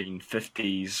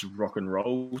 1950s rock and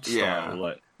roll style.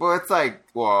 Yeah.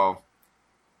 Well,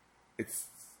 it's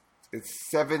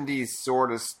 70s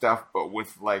sort of stuff, but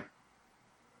with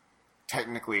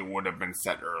technically would have been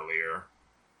set earlier.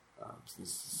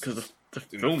 Because the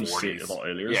film's set a lot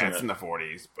earlier, isn't it? Yeah, it's in the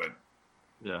 40s, but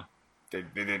yeah, they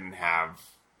didn't have.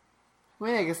 I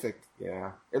mean, I guess it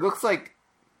looks like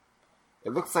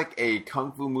a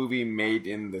kung fu movie made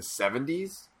in the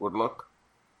 70s would look,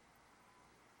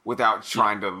 without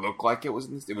trying to look like it was.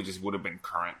 It would have been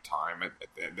current time at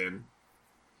then.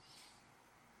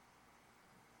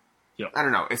 Yeah, I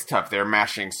don't know. It's tough. They're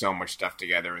mashing so much stuff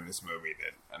together in this movie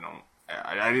that I don't.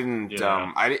 I didn't.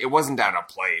 Yeah. It wasn't out of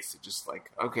place. It just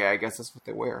okay. I guess that's what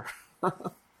they wear.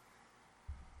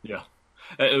 Yeah.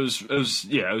 It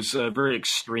was a very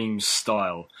extreme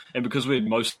style. And because we'd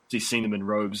mostly seen them in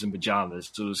robes and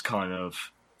pajamas, it was kind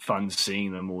of fun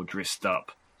seeing them all dressed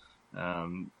up.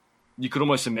 You could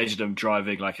almost imagine them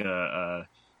driving like a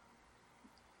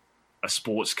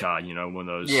sports car, you know, one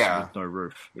of those with no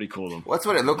roof. What do you call them? What's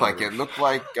what it looked like? Roof. It looked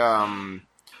like and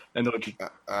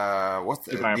what's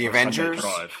the Avengers?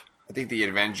 I think the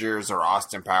Avengers or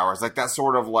Austin Powers, like that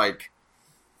sort of like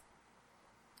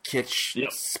kitsch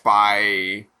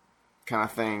spy kind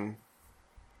of thing.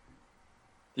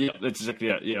 Yeah, that's exactly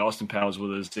it. Yeah, Austin Powers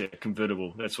with his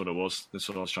convertible. That's what it was. That's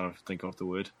what I was trying to think of the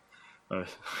word.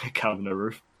 Car with no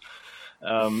roof.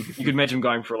 You could imagine him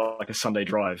going for like a Sunday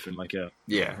drive in like in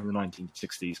the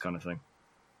 1960s kind of thing.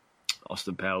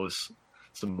 Austin Powers,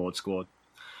 some mod squad.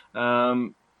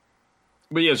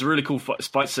 But yeah, it's a really cool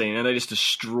fight scene, and they just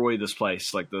destroy this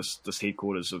place, like this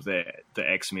headquarters of the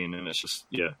X-Men, and it's just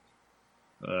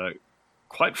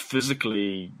quite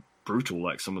physically brutal,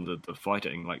 like some of the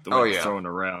fighting, like the way it's thrown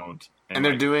around, and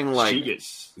they're doing like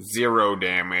zero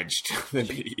damage to the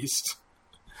Beast.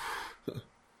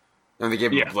 And they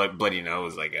gave him a bloody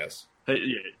nose, I guess. Yeah.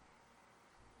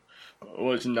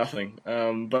 Well, it's nothing.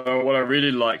 But what I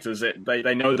really liked is that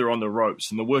they know they're on the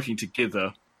ropes and they're working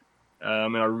together.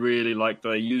 And I really like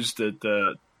they used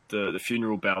the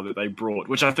funeral bell that they brought,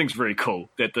 which I think is very cool.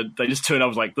 That they just turned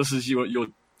up like, this is your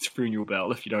funeral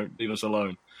bell if you don't leave us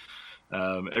alone.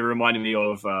 It reminded me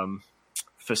of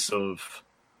Fist of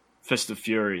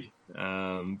Fury,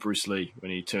 Bruce Lee,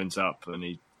 when he turns up and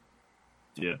he.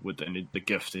 Yeah, with the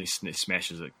gift, he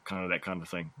smashes it, kind of that kind of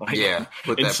thing. Like,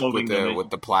 with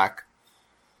the plaque.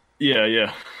 Yeah.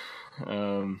 Yeah,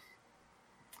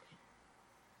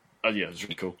 it's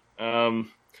really cool.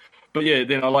 But yeah,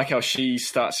 then I like how she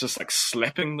starts just like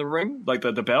slapping the ring, like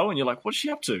the bell, and you're like, what's she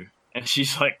up to? And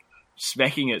she's like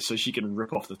smacking it so she can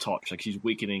rip off the top. Like she's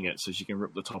weakening it so she can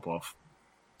rip the top off.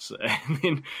 So, and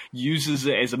then uses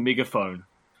it as a megaphone.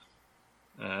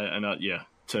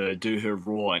 To do her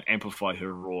roar and amplify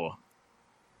her roar.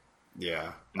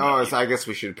 Yeah. So I guess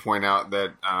we should point out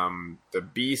that the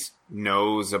Beast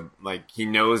knows, he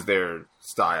knows their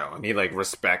style, and he like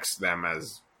respects them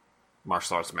as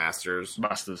martial arts masters.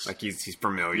 Like he's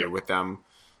familiar with them.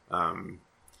 And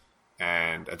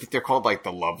I think they're called like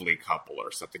the Lovely Couple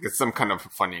or something. It's some kind of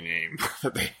funny name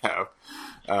that they have.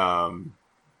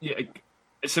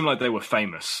 It seemed like they were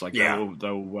famous. Like they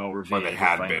were well revered. Or they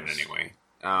had been anyway.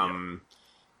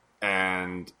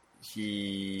 And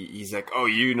he's like, oh,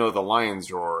 you know the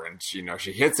lion's roar, and she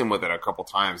hits him with it a couple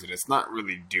times, and it's not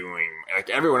really doing,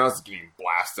 like, everyone else is getting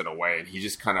blasted away, and he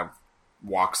just kind of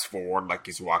walks forward like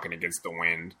he's walking against the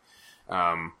wind.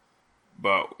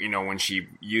 But when she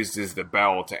uses the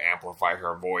bell to amplify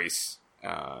her voice,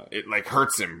 it like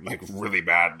hurts him like really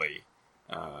badly,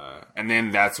 and then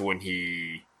that's when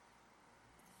he's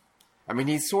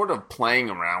sort of playing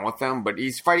around with them, but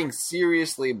he's fighting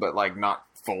seriously, but like not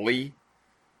fully.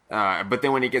 But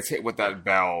then when he gets hit with that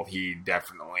bell, he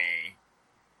definitely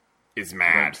is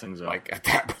mad. Like at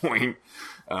that point,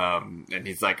 and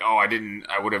he's like, "Oh, I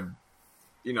would have,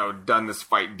 done this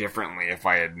fight differently if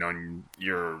I had known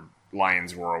your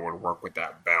lion's roar would work with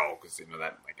that bell, because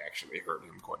that like actually hurt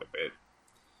him quite a bit."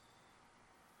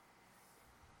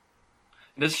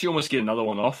 Does she almost get another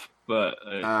one off? But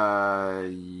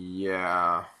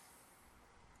yeah,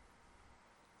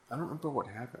 I don't remember what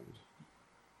happened.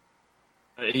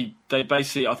 They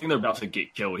basically, I think they're about to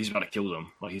get killed. He's about to kill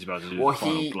them. Like he's about to do the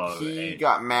final blow. He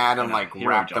got mad and like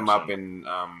wrapped them up in.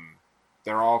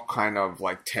 They're all kind of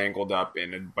like tangled up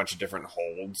in a bunch of different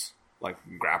holds, like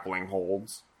grappling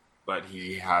holds. But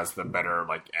he has the better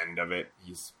like end of it.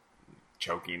 He's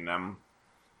choking them.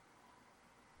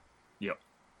 Yep.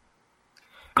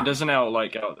 And doesn't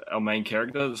our main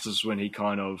character? This is when he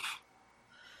kind of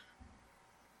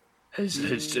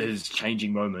his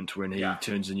changing moment when he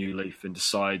turns a new leaf and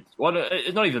decides. Well,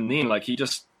 it's not even then. Like he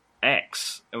just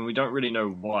acts, and we don't really know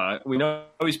why. We know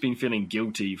he's been feeling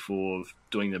guilty for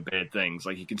doing the bad things.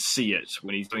 Like you can see it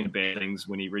when he's doing the bad things.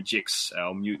 When he rejects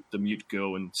the mute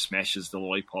girl and smashes the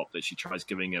lollipop that she tries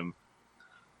giving him.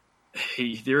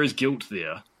 There is guilt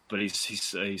there. But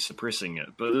he's suppressing it.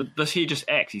 But does he just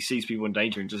act? He sees people in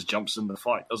danger and just jumps in the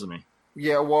fight, doesn't he?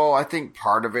 Yeah, well, I think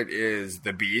part of it is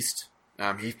the Beast.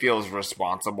 He feels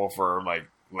responsible for like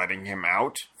letting him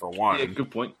out, for one. Yeah,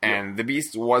 good point. And the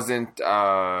Beast wasn't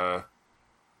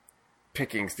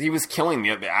picking. He was killing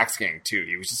the Axe Gang too.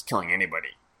 He was just killing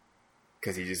anybody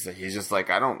because he's just like,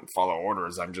 I don't follow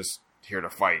orders. I'm just here to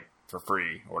fight for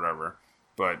free or whatever.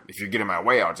 But if you get in my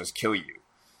way, I'll just kill you.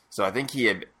 So I think he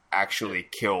had actually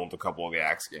killed a couple of the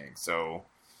Axe Gang. So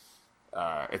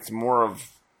It's more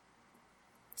of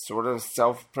sort of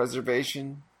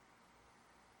self-preservation.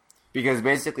 Because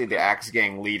basically the Axe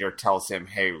Gang leader tells him,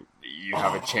 hey, you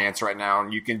have a chance right now,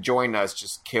 and you can join us,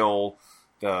 just kill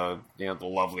the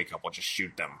lovely couple, just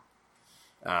shoot them.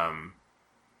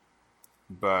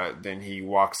 But then he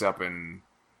walks up and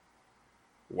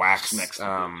whacks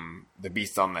the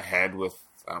beast on the head with,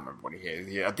 I don't remember what he has.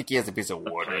 I think he has a piece of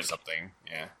wood or something.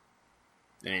 Yeah.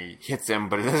 And he hits him,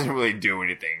 but it doesn't really do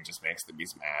anything. It just makes the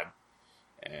beast mad.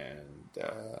 And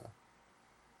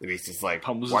the beast is like,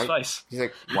 pummels his face. He's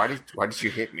like, why did you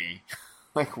hit me?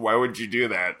 Like, why would you do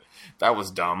that? That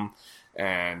was dumb.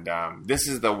 And this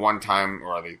is the one time,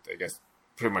 or I guess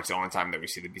pretty much the only time that we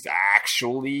see the beast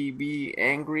actually be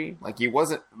angry. Like, he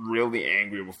wasn't really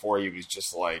angry before. He was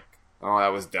just like, oh, that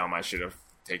was dumb. I should have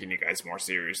taken you guys more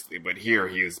seriously. But here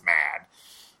he was mad.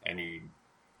 And he,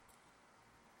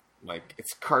 like,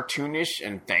 it's cartoonish,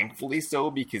 and thankfully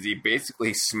so, because he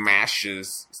basically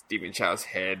smashes Stephen Chow's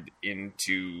head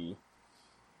into,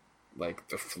 like,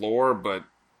 the floor, but,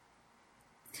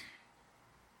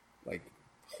 like,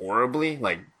 horribly.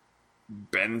 Like,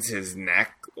 bends his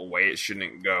neck the way it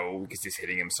shouldn't go because he's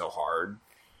hitting him so hard.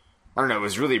 I don't know. It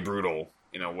was really brutal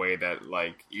in a way that,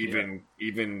 like, even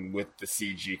with the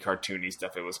CG cartoony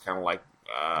stuff, it was kind of like,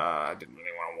 I didn't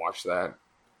really want to watch that.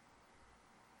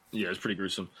 Yeah, it's pretty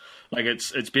gruesome. Like,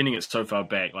 it's bending it so far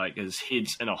back, like his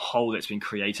head's in a hole that's been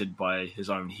created by his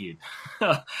own head,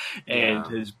 and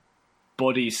his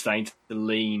body's starting to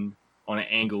lean on an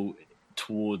angle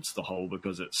towards the hole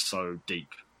because it's so deep.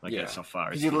 Like, that's how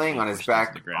far he's laying on his back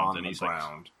on the ground.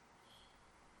 Like,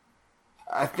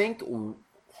 I think,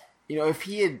 if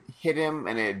he had hit him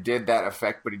and it did that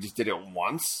effect, but he just did it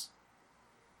once,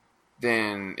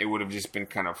 then it would have just been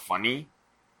kind of funny.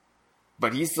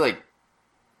 But he's like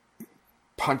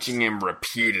punching him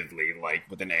repeatedly, like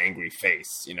with an angry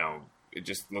face. It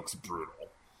just looks brutal.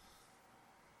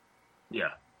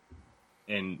 Yeah.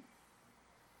 And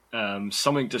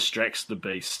something distracts the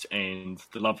beast, and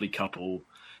the lovely couple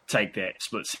take that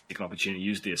split-second opportunity,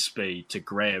 use their speed to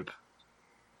grab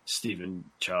Stephen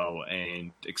Chow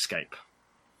and escape.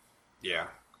 Yeah.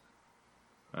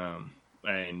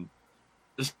 And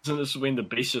this is when the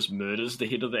beast just murders the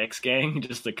head of the X gang,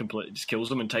 just kills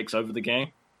them and takes over the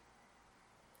gang.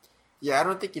 Yeah, I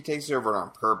don't think he takes over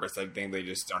on purpose. I think they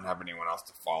just don't have anyone else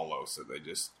to follow, so they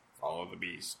just follow the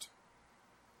beast.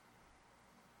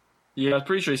 Yeah, I'm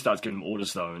pretty sure he starts giving them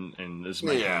orders, though, and is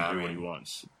making him do what he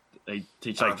wants. He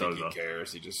takes over. I don't think he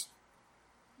cares. He just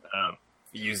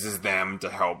uses them to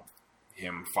help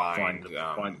him find the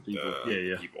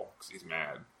people, because he's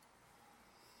mad.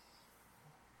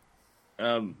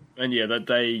 And that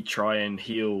they try and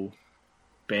heal,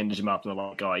 bandage him up, and they're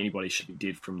like, anybody should be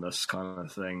dead from this kind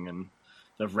of thing, and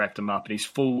they've wrapped him up, and his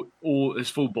full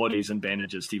body is in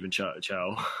bandages, Stephen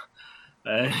Chow.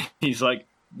 And he's like,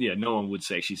 no one would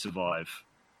actually survive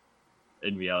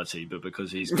in reality, but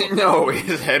because he's no,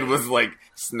 his head was like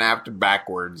snapped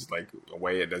backwards, like the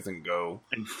way it doesn't go,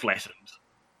 and flattened.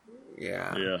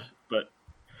 Yeah, but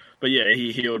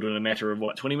he healed in a matter of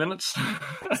 20 minutes.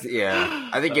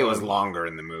 Yeah, I think it was longer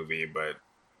in the movie, but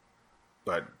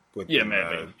with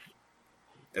maybe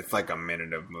it's like a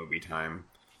minute of movie time.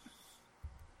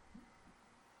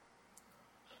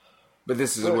 But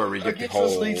this is where we get the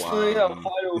whole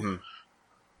final.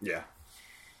 Yeah.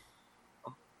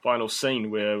 Final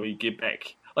scene where we get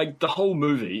back. Like, the whole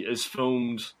movie is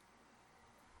filmed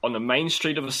on the main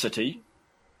street of a city,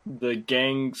 the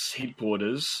gang's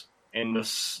headquarters, and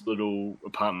this little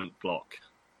apartment block.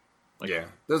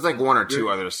 There's like one or two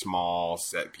other small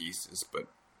set pieces, but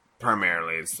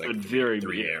primarily it's like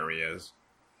three areas.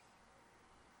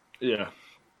 Yeah.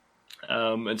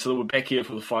 And so we're back here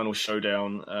for the final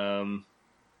showdown.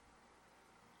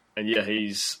 And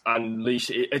he's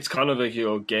unleashed. It's kind of like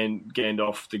your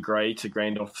Gandalf the Grey to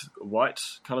Gandalf White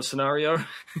kind of scenario.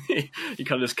 He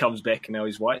kind of just comes back and now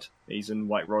he's white. He's in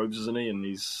white robes, isn't he? And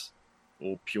he's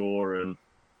all pure and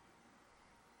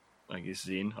I guess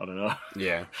Zen. I don't know.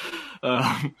 Yeah.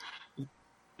 It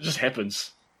just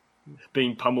happens.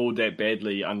 Being pummeled that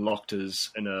badly unlocked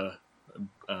his inner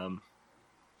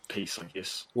piece, I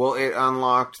guess. Well, it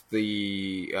unlocked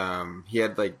the. He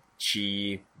had like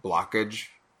chi blockage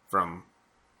from.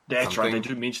 That's something. right. They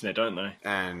do mention that, don't they?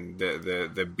 And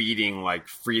the beating like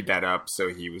freed that up,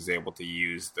 so he was able to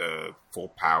use the full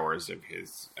powers of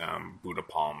his Buddha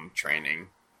Palm training.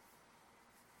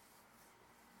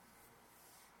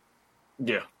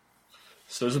 Yeah.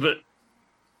 So it's a bit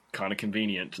kind of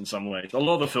convenient in some ways. A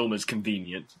lot of the film is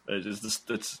convenient. It's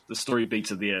the story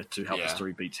beats are there to help the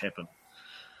story beats happen.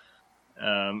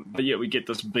 But we get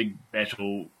this big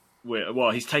battle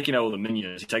well, he's taking out all the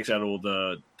minions. He takes out all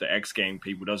the X gang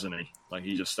people, doesn't he? Like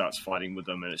he just starts fighting with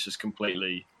them, and it's just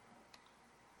completely.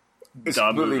 It's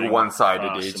completely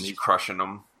one-sided. He's crushing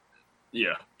them.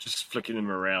 Yeah, just flicking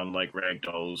them around like rag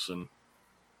dolls, and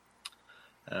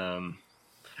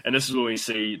this is where we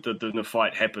see the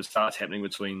fight starts happening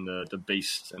between the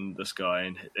Beast and this guy,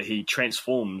 and he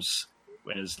transforms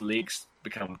when his legs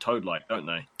become toad-like, don't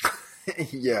they?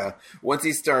 Yeah. Once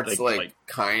he starts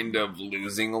kind of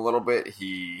losing a little bit,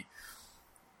 the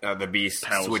Beast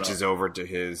switches over to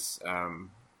his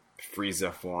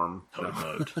Frieza form. Toad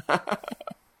mode.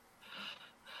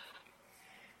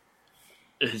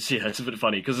 It's a bit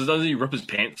funny because doesn't he rip his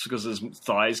pants because his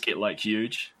thighs get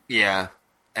huge? Yeah,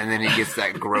 and then he gets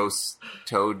that gross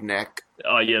toad neck.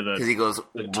 Oh yeah, because he goes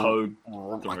the toad.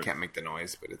 I can't make the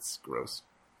noise, but it's gross.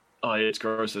 Oh yeah, it's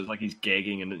gross. It's like he's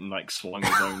gagging and swallowing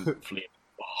his own phlegm.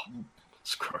 Oh,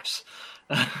 it's gross.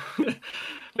 But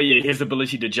yeah, he has the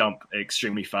ability to jump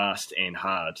extremely fast and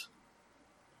hard,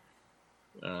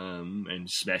 and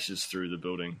smashes through the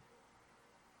building.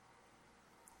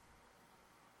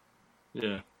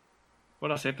 Yeah.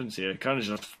 What else happens here? Kind of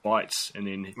just fights, and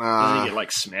then doesn't he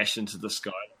get smashed into the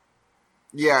sky?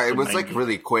 Yeah, it was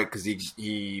really quick because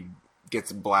he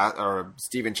gets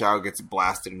Stephen Chow gets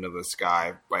blasted into the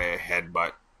sky by a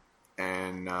headbutt,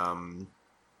 and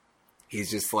he's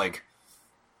just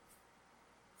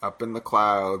up in the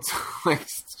clouds,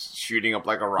 shooting up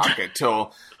like a rocket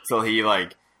till he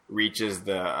reaches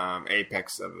the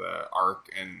apex of the arc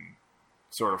and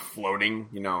sort of floating,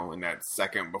 in that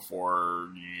second before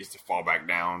he used to fall back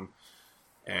down,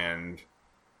 and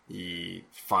he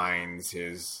finds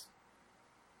his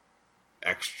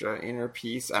extra inner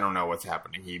piece. I don't know what's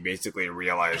happening. He basically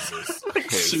realizes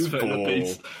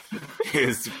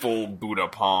his full Buddha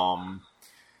palm,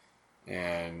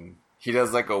 and he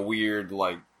does a weird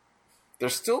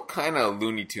There's still kind of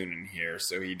Looney Tune in here,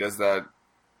 so he does that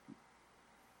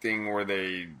thing where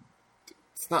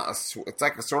it's a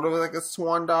sort of a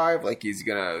swan dive, he's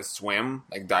gonna swim,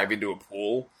 dive into a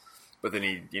pool, but then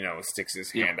he, sticks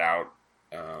his hand out,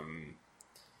 and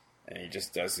he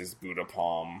just does his Buddha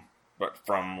palm, but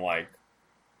from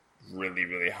really,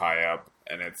 really high up,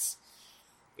 and it's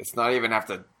not even have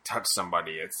to touch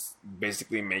somebody. It's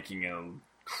basically making a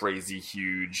crazy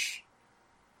huge,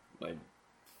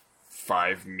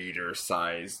 5-meter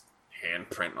size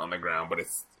handprint on the ground, but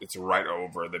it's right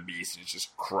over the Beast. It's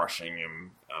just crushing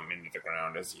him into the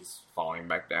ground as he's falling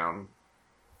back down.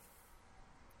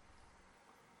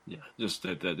 Yeah, just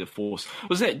the force.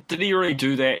 Did he already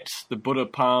do that? The Buddha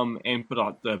palm and put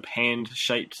the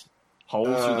hand-shaped hole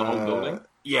through the whole building?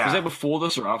 Yeah. Was that before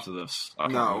this or after this? No,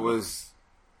 that was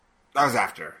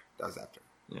after.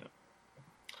 Yeah.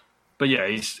 But yeah,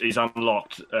 he's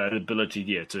unlocked the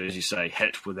ability, to, as you say,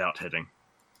 hit without hitting.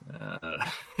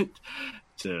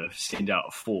 To send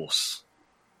out force.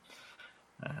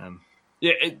 I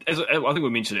think we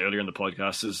mentioned it earlier in the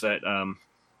podcast, is that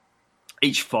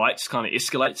each fight kind of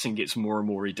escalates and gets more and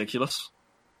more ridiculous.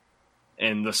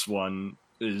 And this one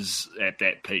is at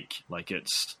that peak.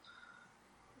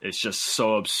 It's just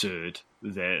so absurd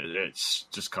that it's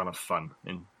just kind of fun.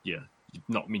 And yeah,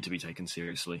 not meant to be taken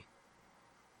seriously.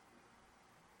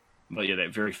 But yeah,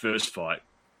 that very first fight,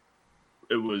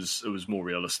 it was more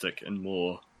realistic and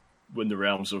more in the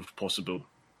realms of possible,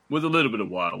 with a little bit of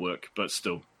wire work, but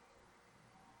still,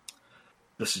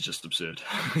 this is just absurd.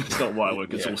 It's not wire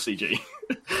work; it's all CG.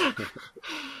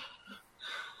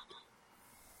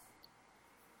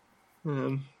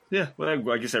 Well,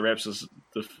 I guess that wraps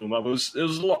the film up. It was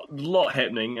a lot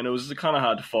happening, and it was kind of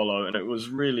hard to follow, and it was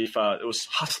really fast. It was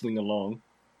hustling along.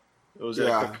 It was at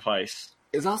a quick pace.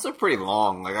 It's also pretty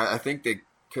long. I think they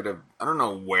could have, I don't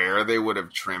know where they would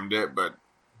have trimmed it, but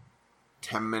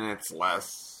 10 minutes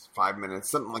less, 5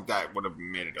 minutes, something like that would have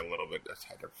made it a little bit a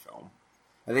tighter film.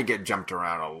 I think it jumped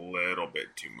around a little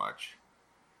bit too much.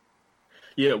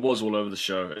 Yeah, it was all over the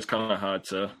show. It's kind of hard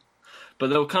to... But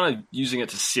they were kind of using it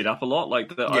to set up a lot.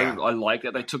 I like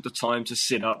that they took the time to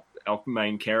set up our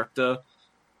main character.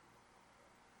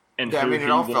 And it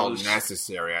all felt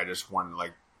necessary. I just wanted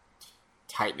to,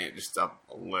 tighten it just up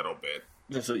a little bit.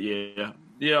 That's it,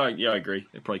 yeah. I agree.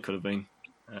 It probably could have been.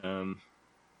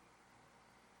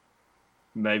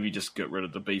 Maybe just get rid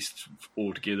of the Beast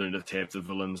altogether and just have the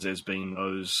villains as being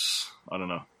those, I don't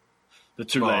know, the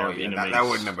two-layer of enemies. That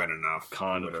wouldn't have been enough.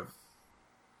 Kind of.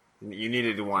 You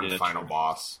needed one final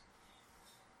boss.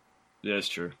 Yeah, it's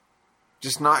true.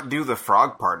 Just not do the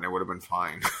frog part and it would have been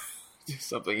fine. Do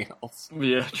something else.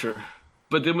 Yeah, true.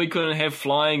 But then we couldn't have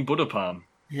flying Buddha palm.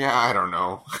 Yeah, I don't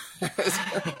know.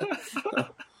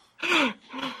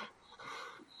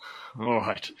 All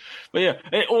right, but yeah,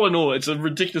 all in all, it's a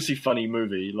ridiculously funny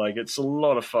movie. Like, it's a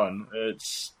lot of fun.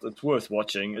 It's worth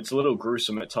watching. It's a little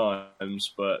gruesome at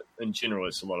times, but in general,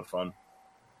 it's a lot of fun.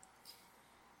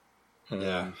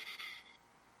 Yeah.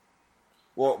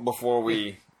 Well, before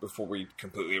we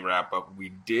completely wrap up, we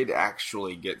did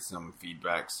actually get some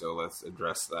feedback, so let's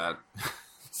address that.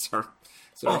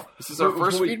 This is our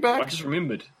first feedback. I just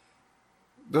remembered.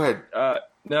 Go ahead.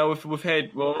 Now we've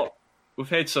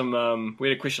had some. We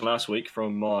had a question last week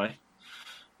from Mai.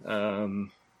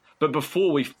 But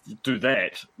before we do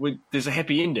that, there's a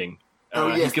happy ending.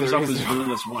 Yes, he gives up his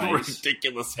villainous ways.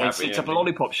 Ridiculous happy ending. He sets up a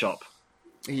lollipop shop.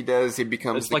 He does. He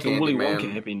becomes it's like a Willy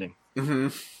Wonka happy ending.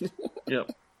 Mm-hmm.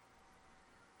 Yep.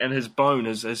 And his Bone,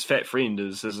 his fat friend,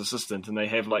 is his assistant, and they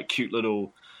have like cute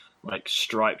little, like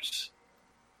striped,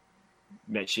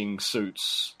 matching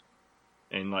suits,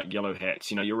 and like yellow hats.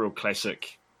 You know, your real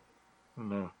classic. I don't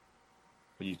know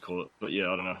what do you call it, but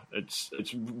yeah, I don't know. It's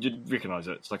you'd recognize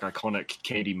it. It's like iconic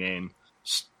Candyman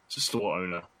store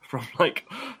owner from like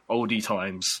oldie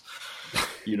times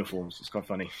uniforms. It's quite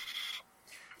funny.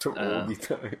 To oldie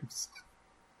times.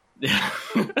 Yeah,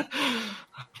 I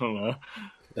don't know.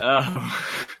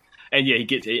 And yeah,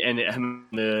 him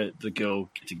and the girl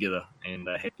get together and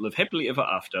live happily ever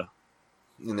after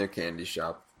in their candy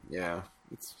shop. Yeah,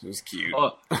 it was cute.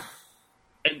 Oh,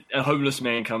 and a homeless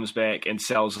man comes back and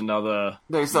sells another.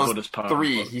 No, he sells Buddhist palm.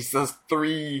 three. He sells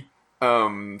three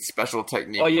special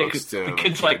technique. Oh yeah, books because the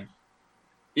kid's like.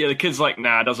 Yeah, the kid's like,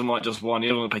 nah, doesn't want just one. He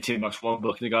doesn't want to pay $10 for one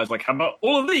book. And the guy's like, how about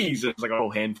all of these? And it's like a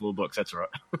whole handful of books. That's right.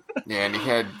 Yeah, and he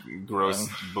had gross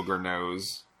booger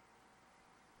nose.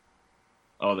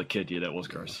 Oh, the kid. Yeah, that was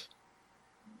gross.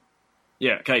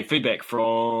 Yeah, okay. Feedback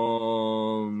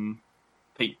from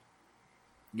Pete.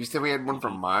 You said we had one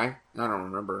from Mai? I don't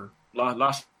remember.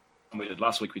 Last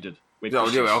week we did.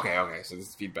 Okay. So this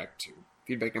is feedback 2.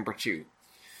 Feedback number 2.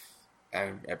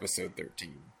 Episode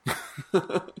 13.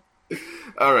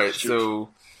 All right,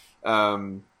 so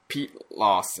Pete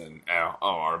Lawson,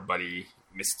 our buddy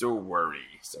Mr.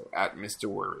 Worry, so at Mr.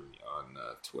 Worry on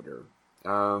Twitter.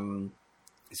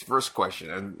 His first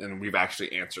question, and we've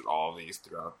actually answered all of these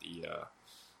throughout the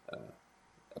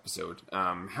episode.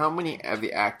 How many of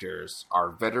the actors are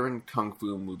veteran kung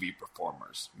fu movie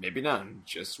performers? Maybe none.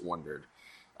 Just wondered.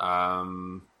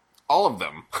 All of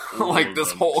them, like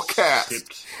this whole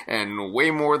cast, and way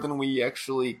more than we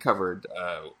actually covered,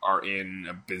 are in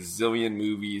a bazillion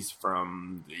movies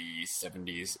from the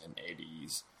 70s and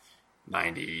 80s,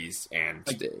 90s, and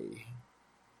today.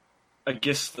 I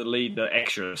guess the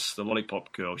actress, the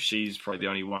lollipop girl, she's probably the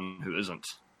only one who isn't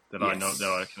that I know that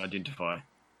I can identify.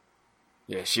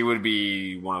 Yeah, she would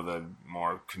be one of the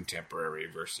more contemporary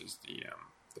versus the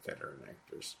veteran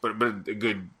actors, but a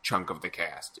good chunk of the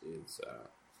cast is.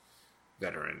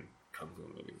 Veteran kung fu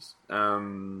movies.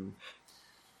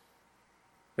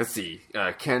 Let's see.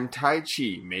 Can Tai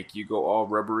Chi make you go all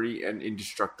rubbery and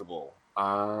indestructible?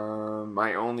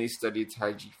 I only studied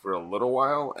Tai Chi for a little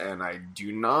while, and I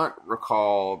do not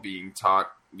recall being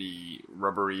taught the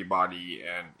rubbery body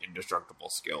and indestructible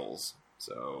skills.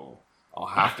 So I'll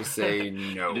have to say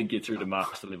no. You didn't get through the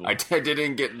master level. I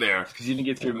didn't get there. Because you didn't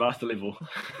get through master level.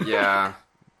 Yeah.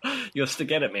 You gotta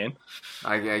stick at it, man.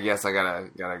 I guess I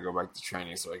gotta go back to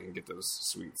training so I can get those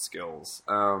sweet skills.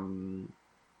 And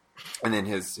then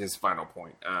his final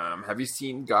point. Have you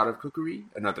seen God of Cookery?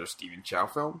 Another Stephen Chow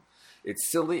film. It's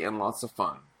silly and lots of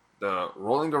fun. The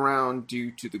rolling around due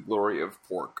to the glory of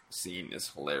pork scene is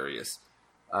hilarious.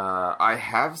 I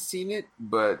have seen it,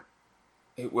 but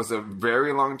it was a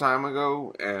very long time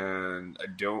ago, and I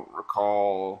don't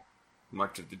recall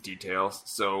much of the details,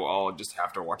 so I'll just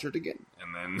have to watch it again,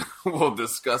 and then we'll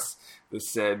discuss the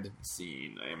said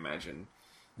scene, I imagine.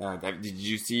 Did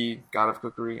you see God of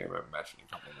Cookery? I imagine you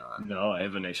probably not. No, I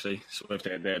haven't actually, so we have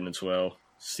to add that in as well.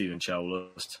 Stephen Chow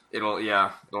list. It'll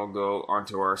go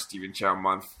onto our Stephen Chow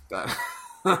month that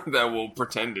that we'll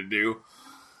pretend to do.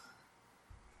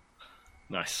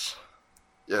 Nice.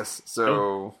 Yes,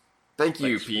 so thank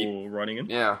you, Thanks Pete, for writing in.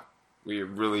 Yeah. We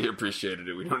really appreciated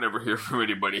it. We don't ever hear from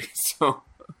anybody, so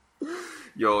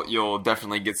you'll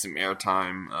definitely get some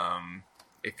airtime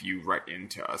if you write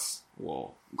into us.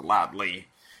 We'll gladly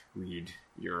read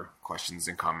your questions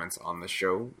and comments on the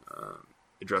show,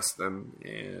 address them,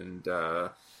 and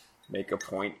make a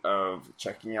point of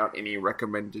checking out any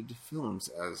recommended films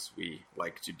as we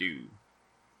like to do.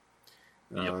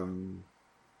 Yep.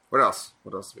 What else?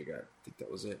 What else we got? I think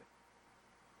that was it.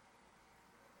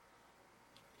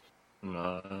 I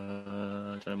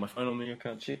don't have my phone on me. I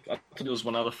can't check. I thought there was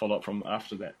one other follow-up from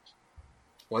after that.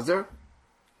 Was there?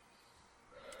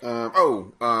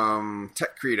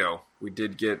 Tech Credo. We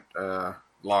did get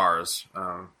Lars,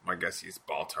 I guess he's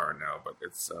Baltar now, but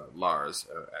it's Lars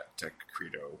at Tech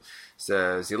Credo,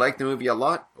 says he liked the movie a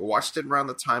lot. Watched it around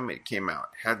the time it came out.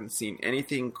 Hadn't seen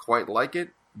anything quite like it.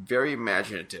 Very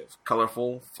imaginative,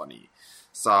 colorful, funny.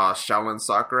 Saw Shaolin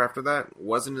Soccer after that.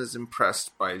 Wasn't as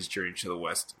impressed by his journey to the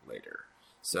West later.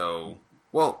 So,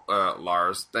 well,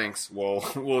 Lars, thanks. We'll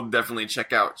definitely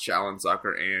check out Shaolin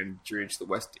Soccer, and Journey to the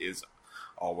West is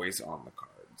always on the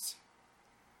cards.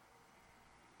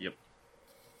 Yep.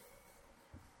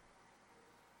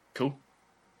 Cool.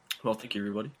 Well, thank you,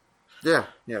 everybody. Yeah.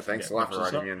 Thanks a lot for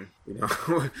wraps us writing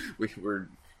in. We're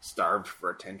starved for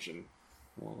attention.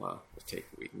 We'll take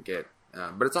what we can get,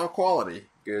 but it's all quality.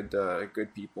 Good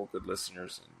people, good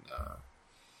listeners,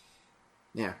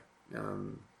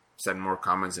 and send more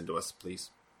comments into us,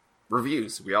 please.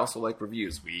 Reviews. We also like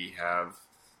reviews. We have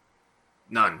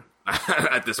none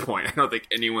at this point. I don't think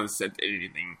anyone sent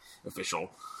anything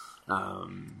official.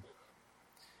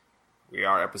 We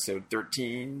are episode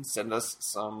 13. Send us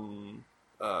some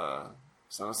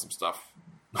stuff,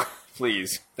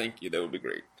 please. Thank you. That would be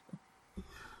great.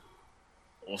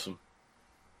 Awesome.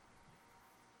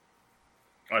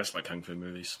 I just like kung fu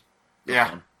movies.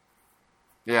 Yeah.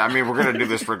 Yeah, I mean, we're going to do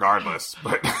this regardless,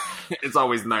 but it's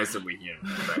always nice that we hear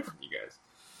back from you guys.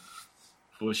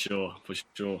 For sure.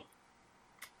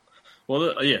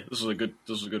 Well, this was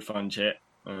a good fun chat.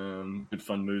 Good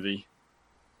fun movie.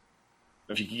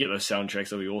 If you could get those soundtracks,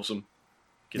 that'd be awesome.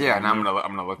 And I'm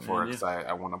gonna look for it because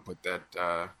I want to put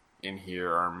that in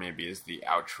here, or maybe as the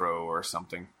outro or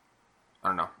something. I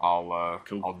don't know.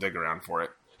 I'll dig around for it.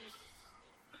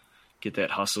 Get that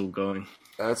hustle going.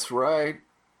 That's right.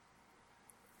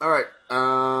 All right.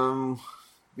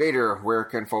 Vader, where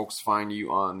can folks find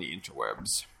you on the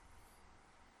interwebs?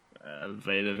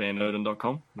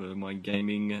 VaderVanOden.com, my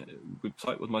gaming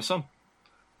website with my son.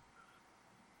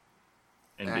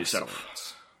 And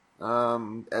yourself.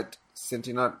 At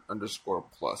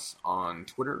Sentinut_plus on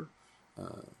Twitter.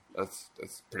 That's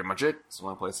pretty much it. It's the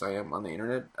only place I am on the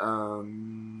internet. I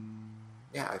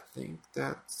think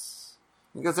that's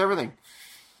everything.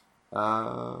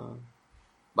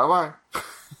 Bye-bye.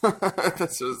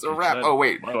 This is a wrap. Oh,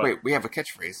 wait. We have a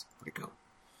catchphrase. Where'd it go?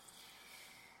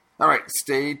 All right.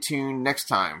 Stay tuned next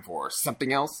time for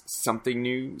something else, something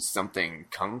new, something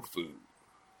kung fu.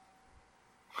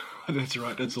 That's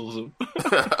right. That's awesome.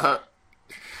 All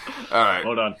right.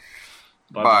 Well done.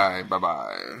 Bye.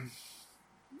 Bye-bye.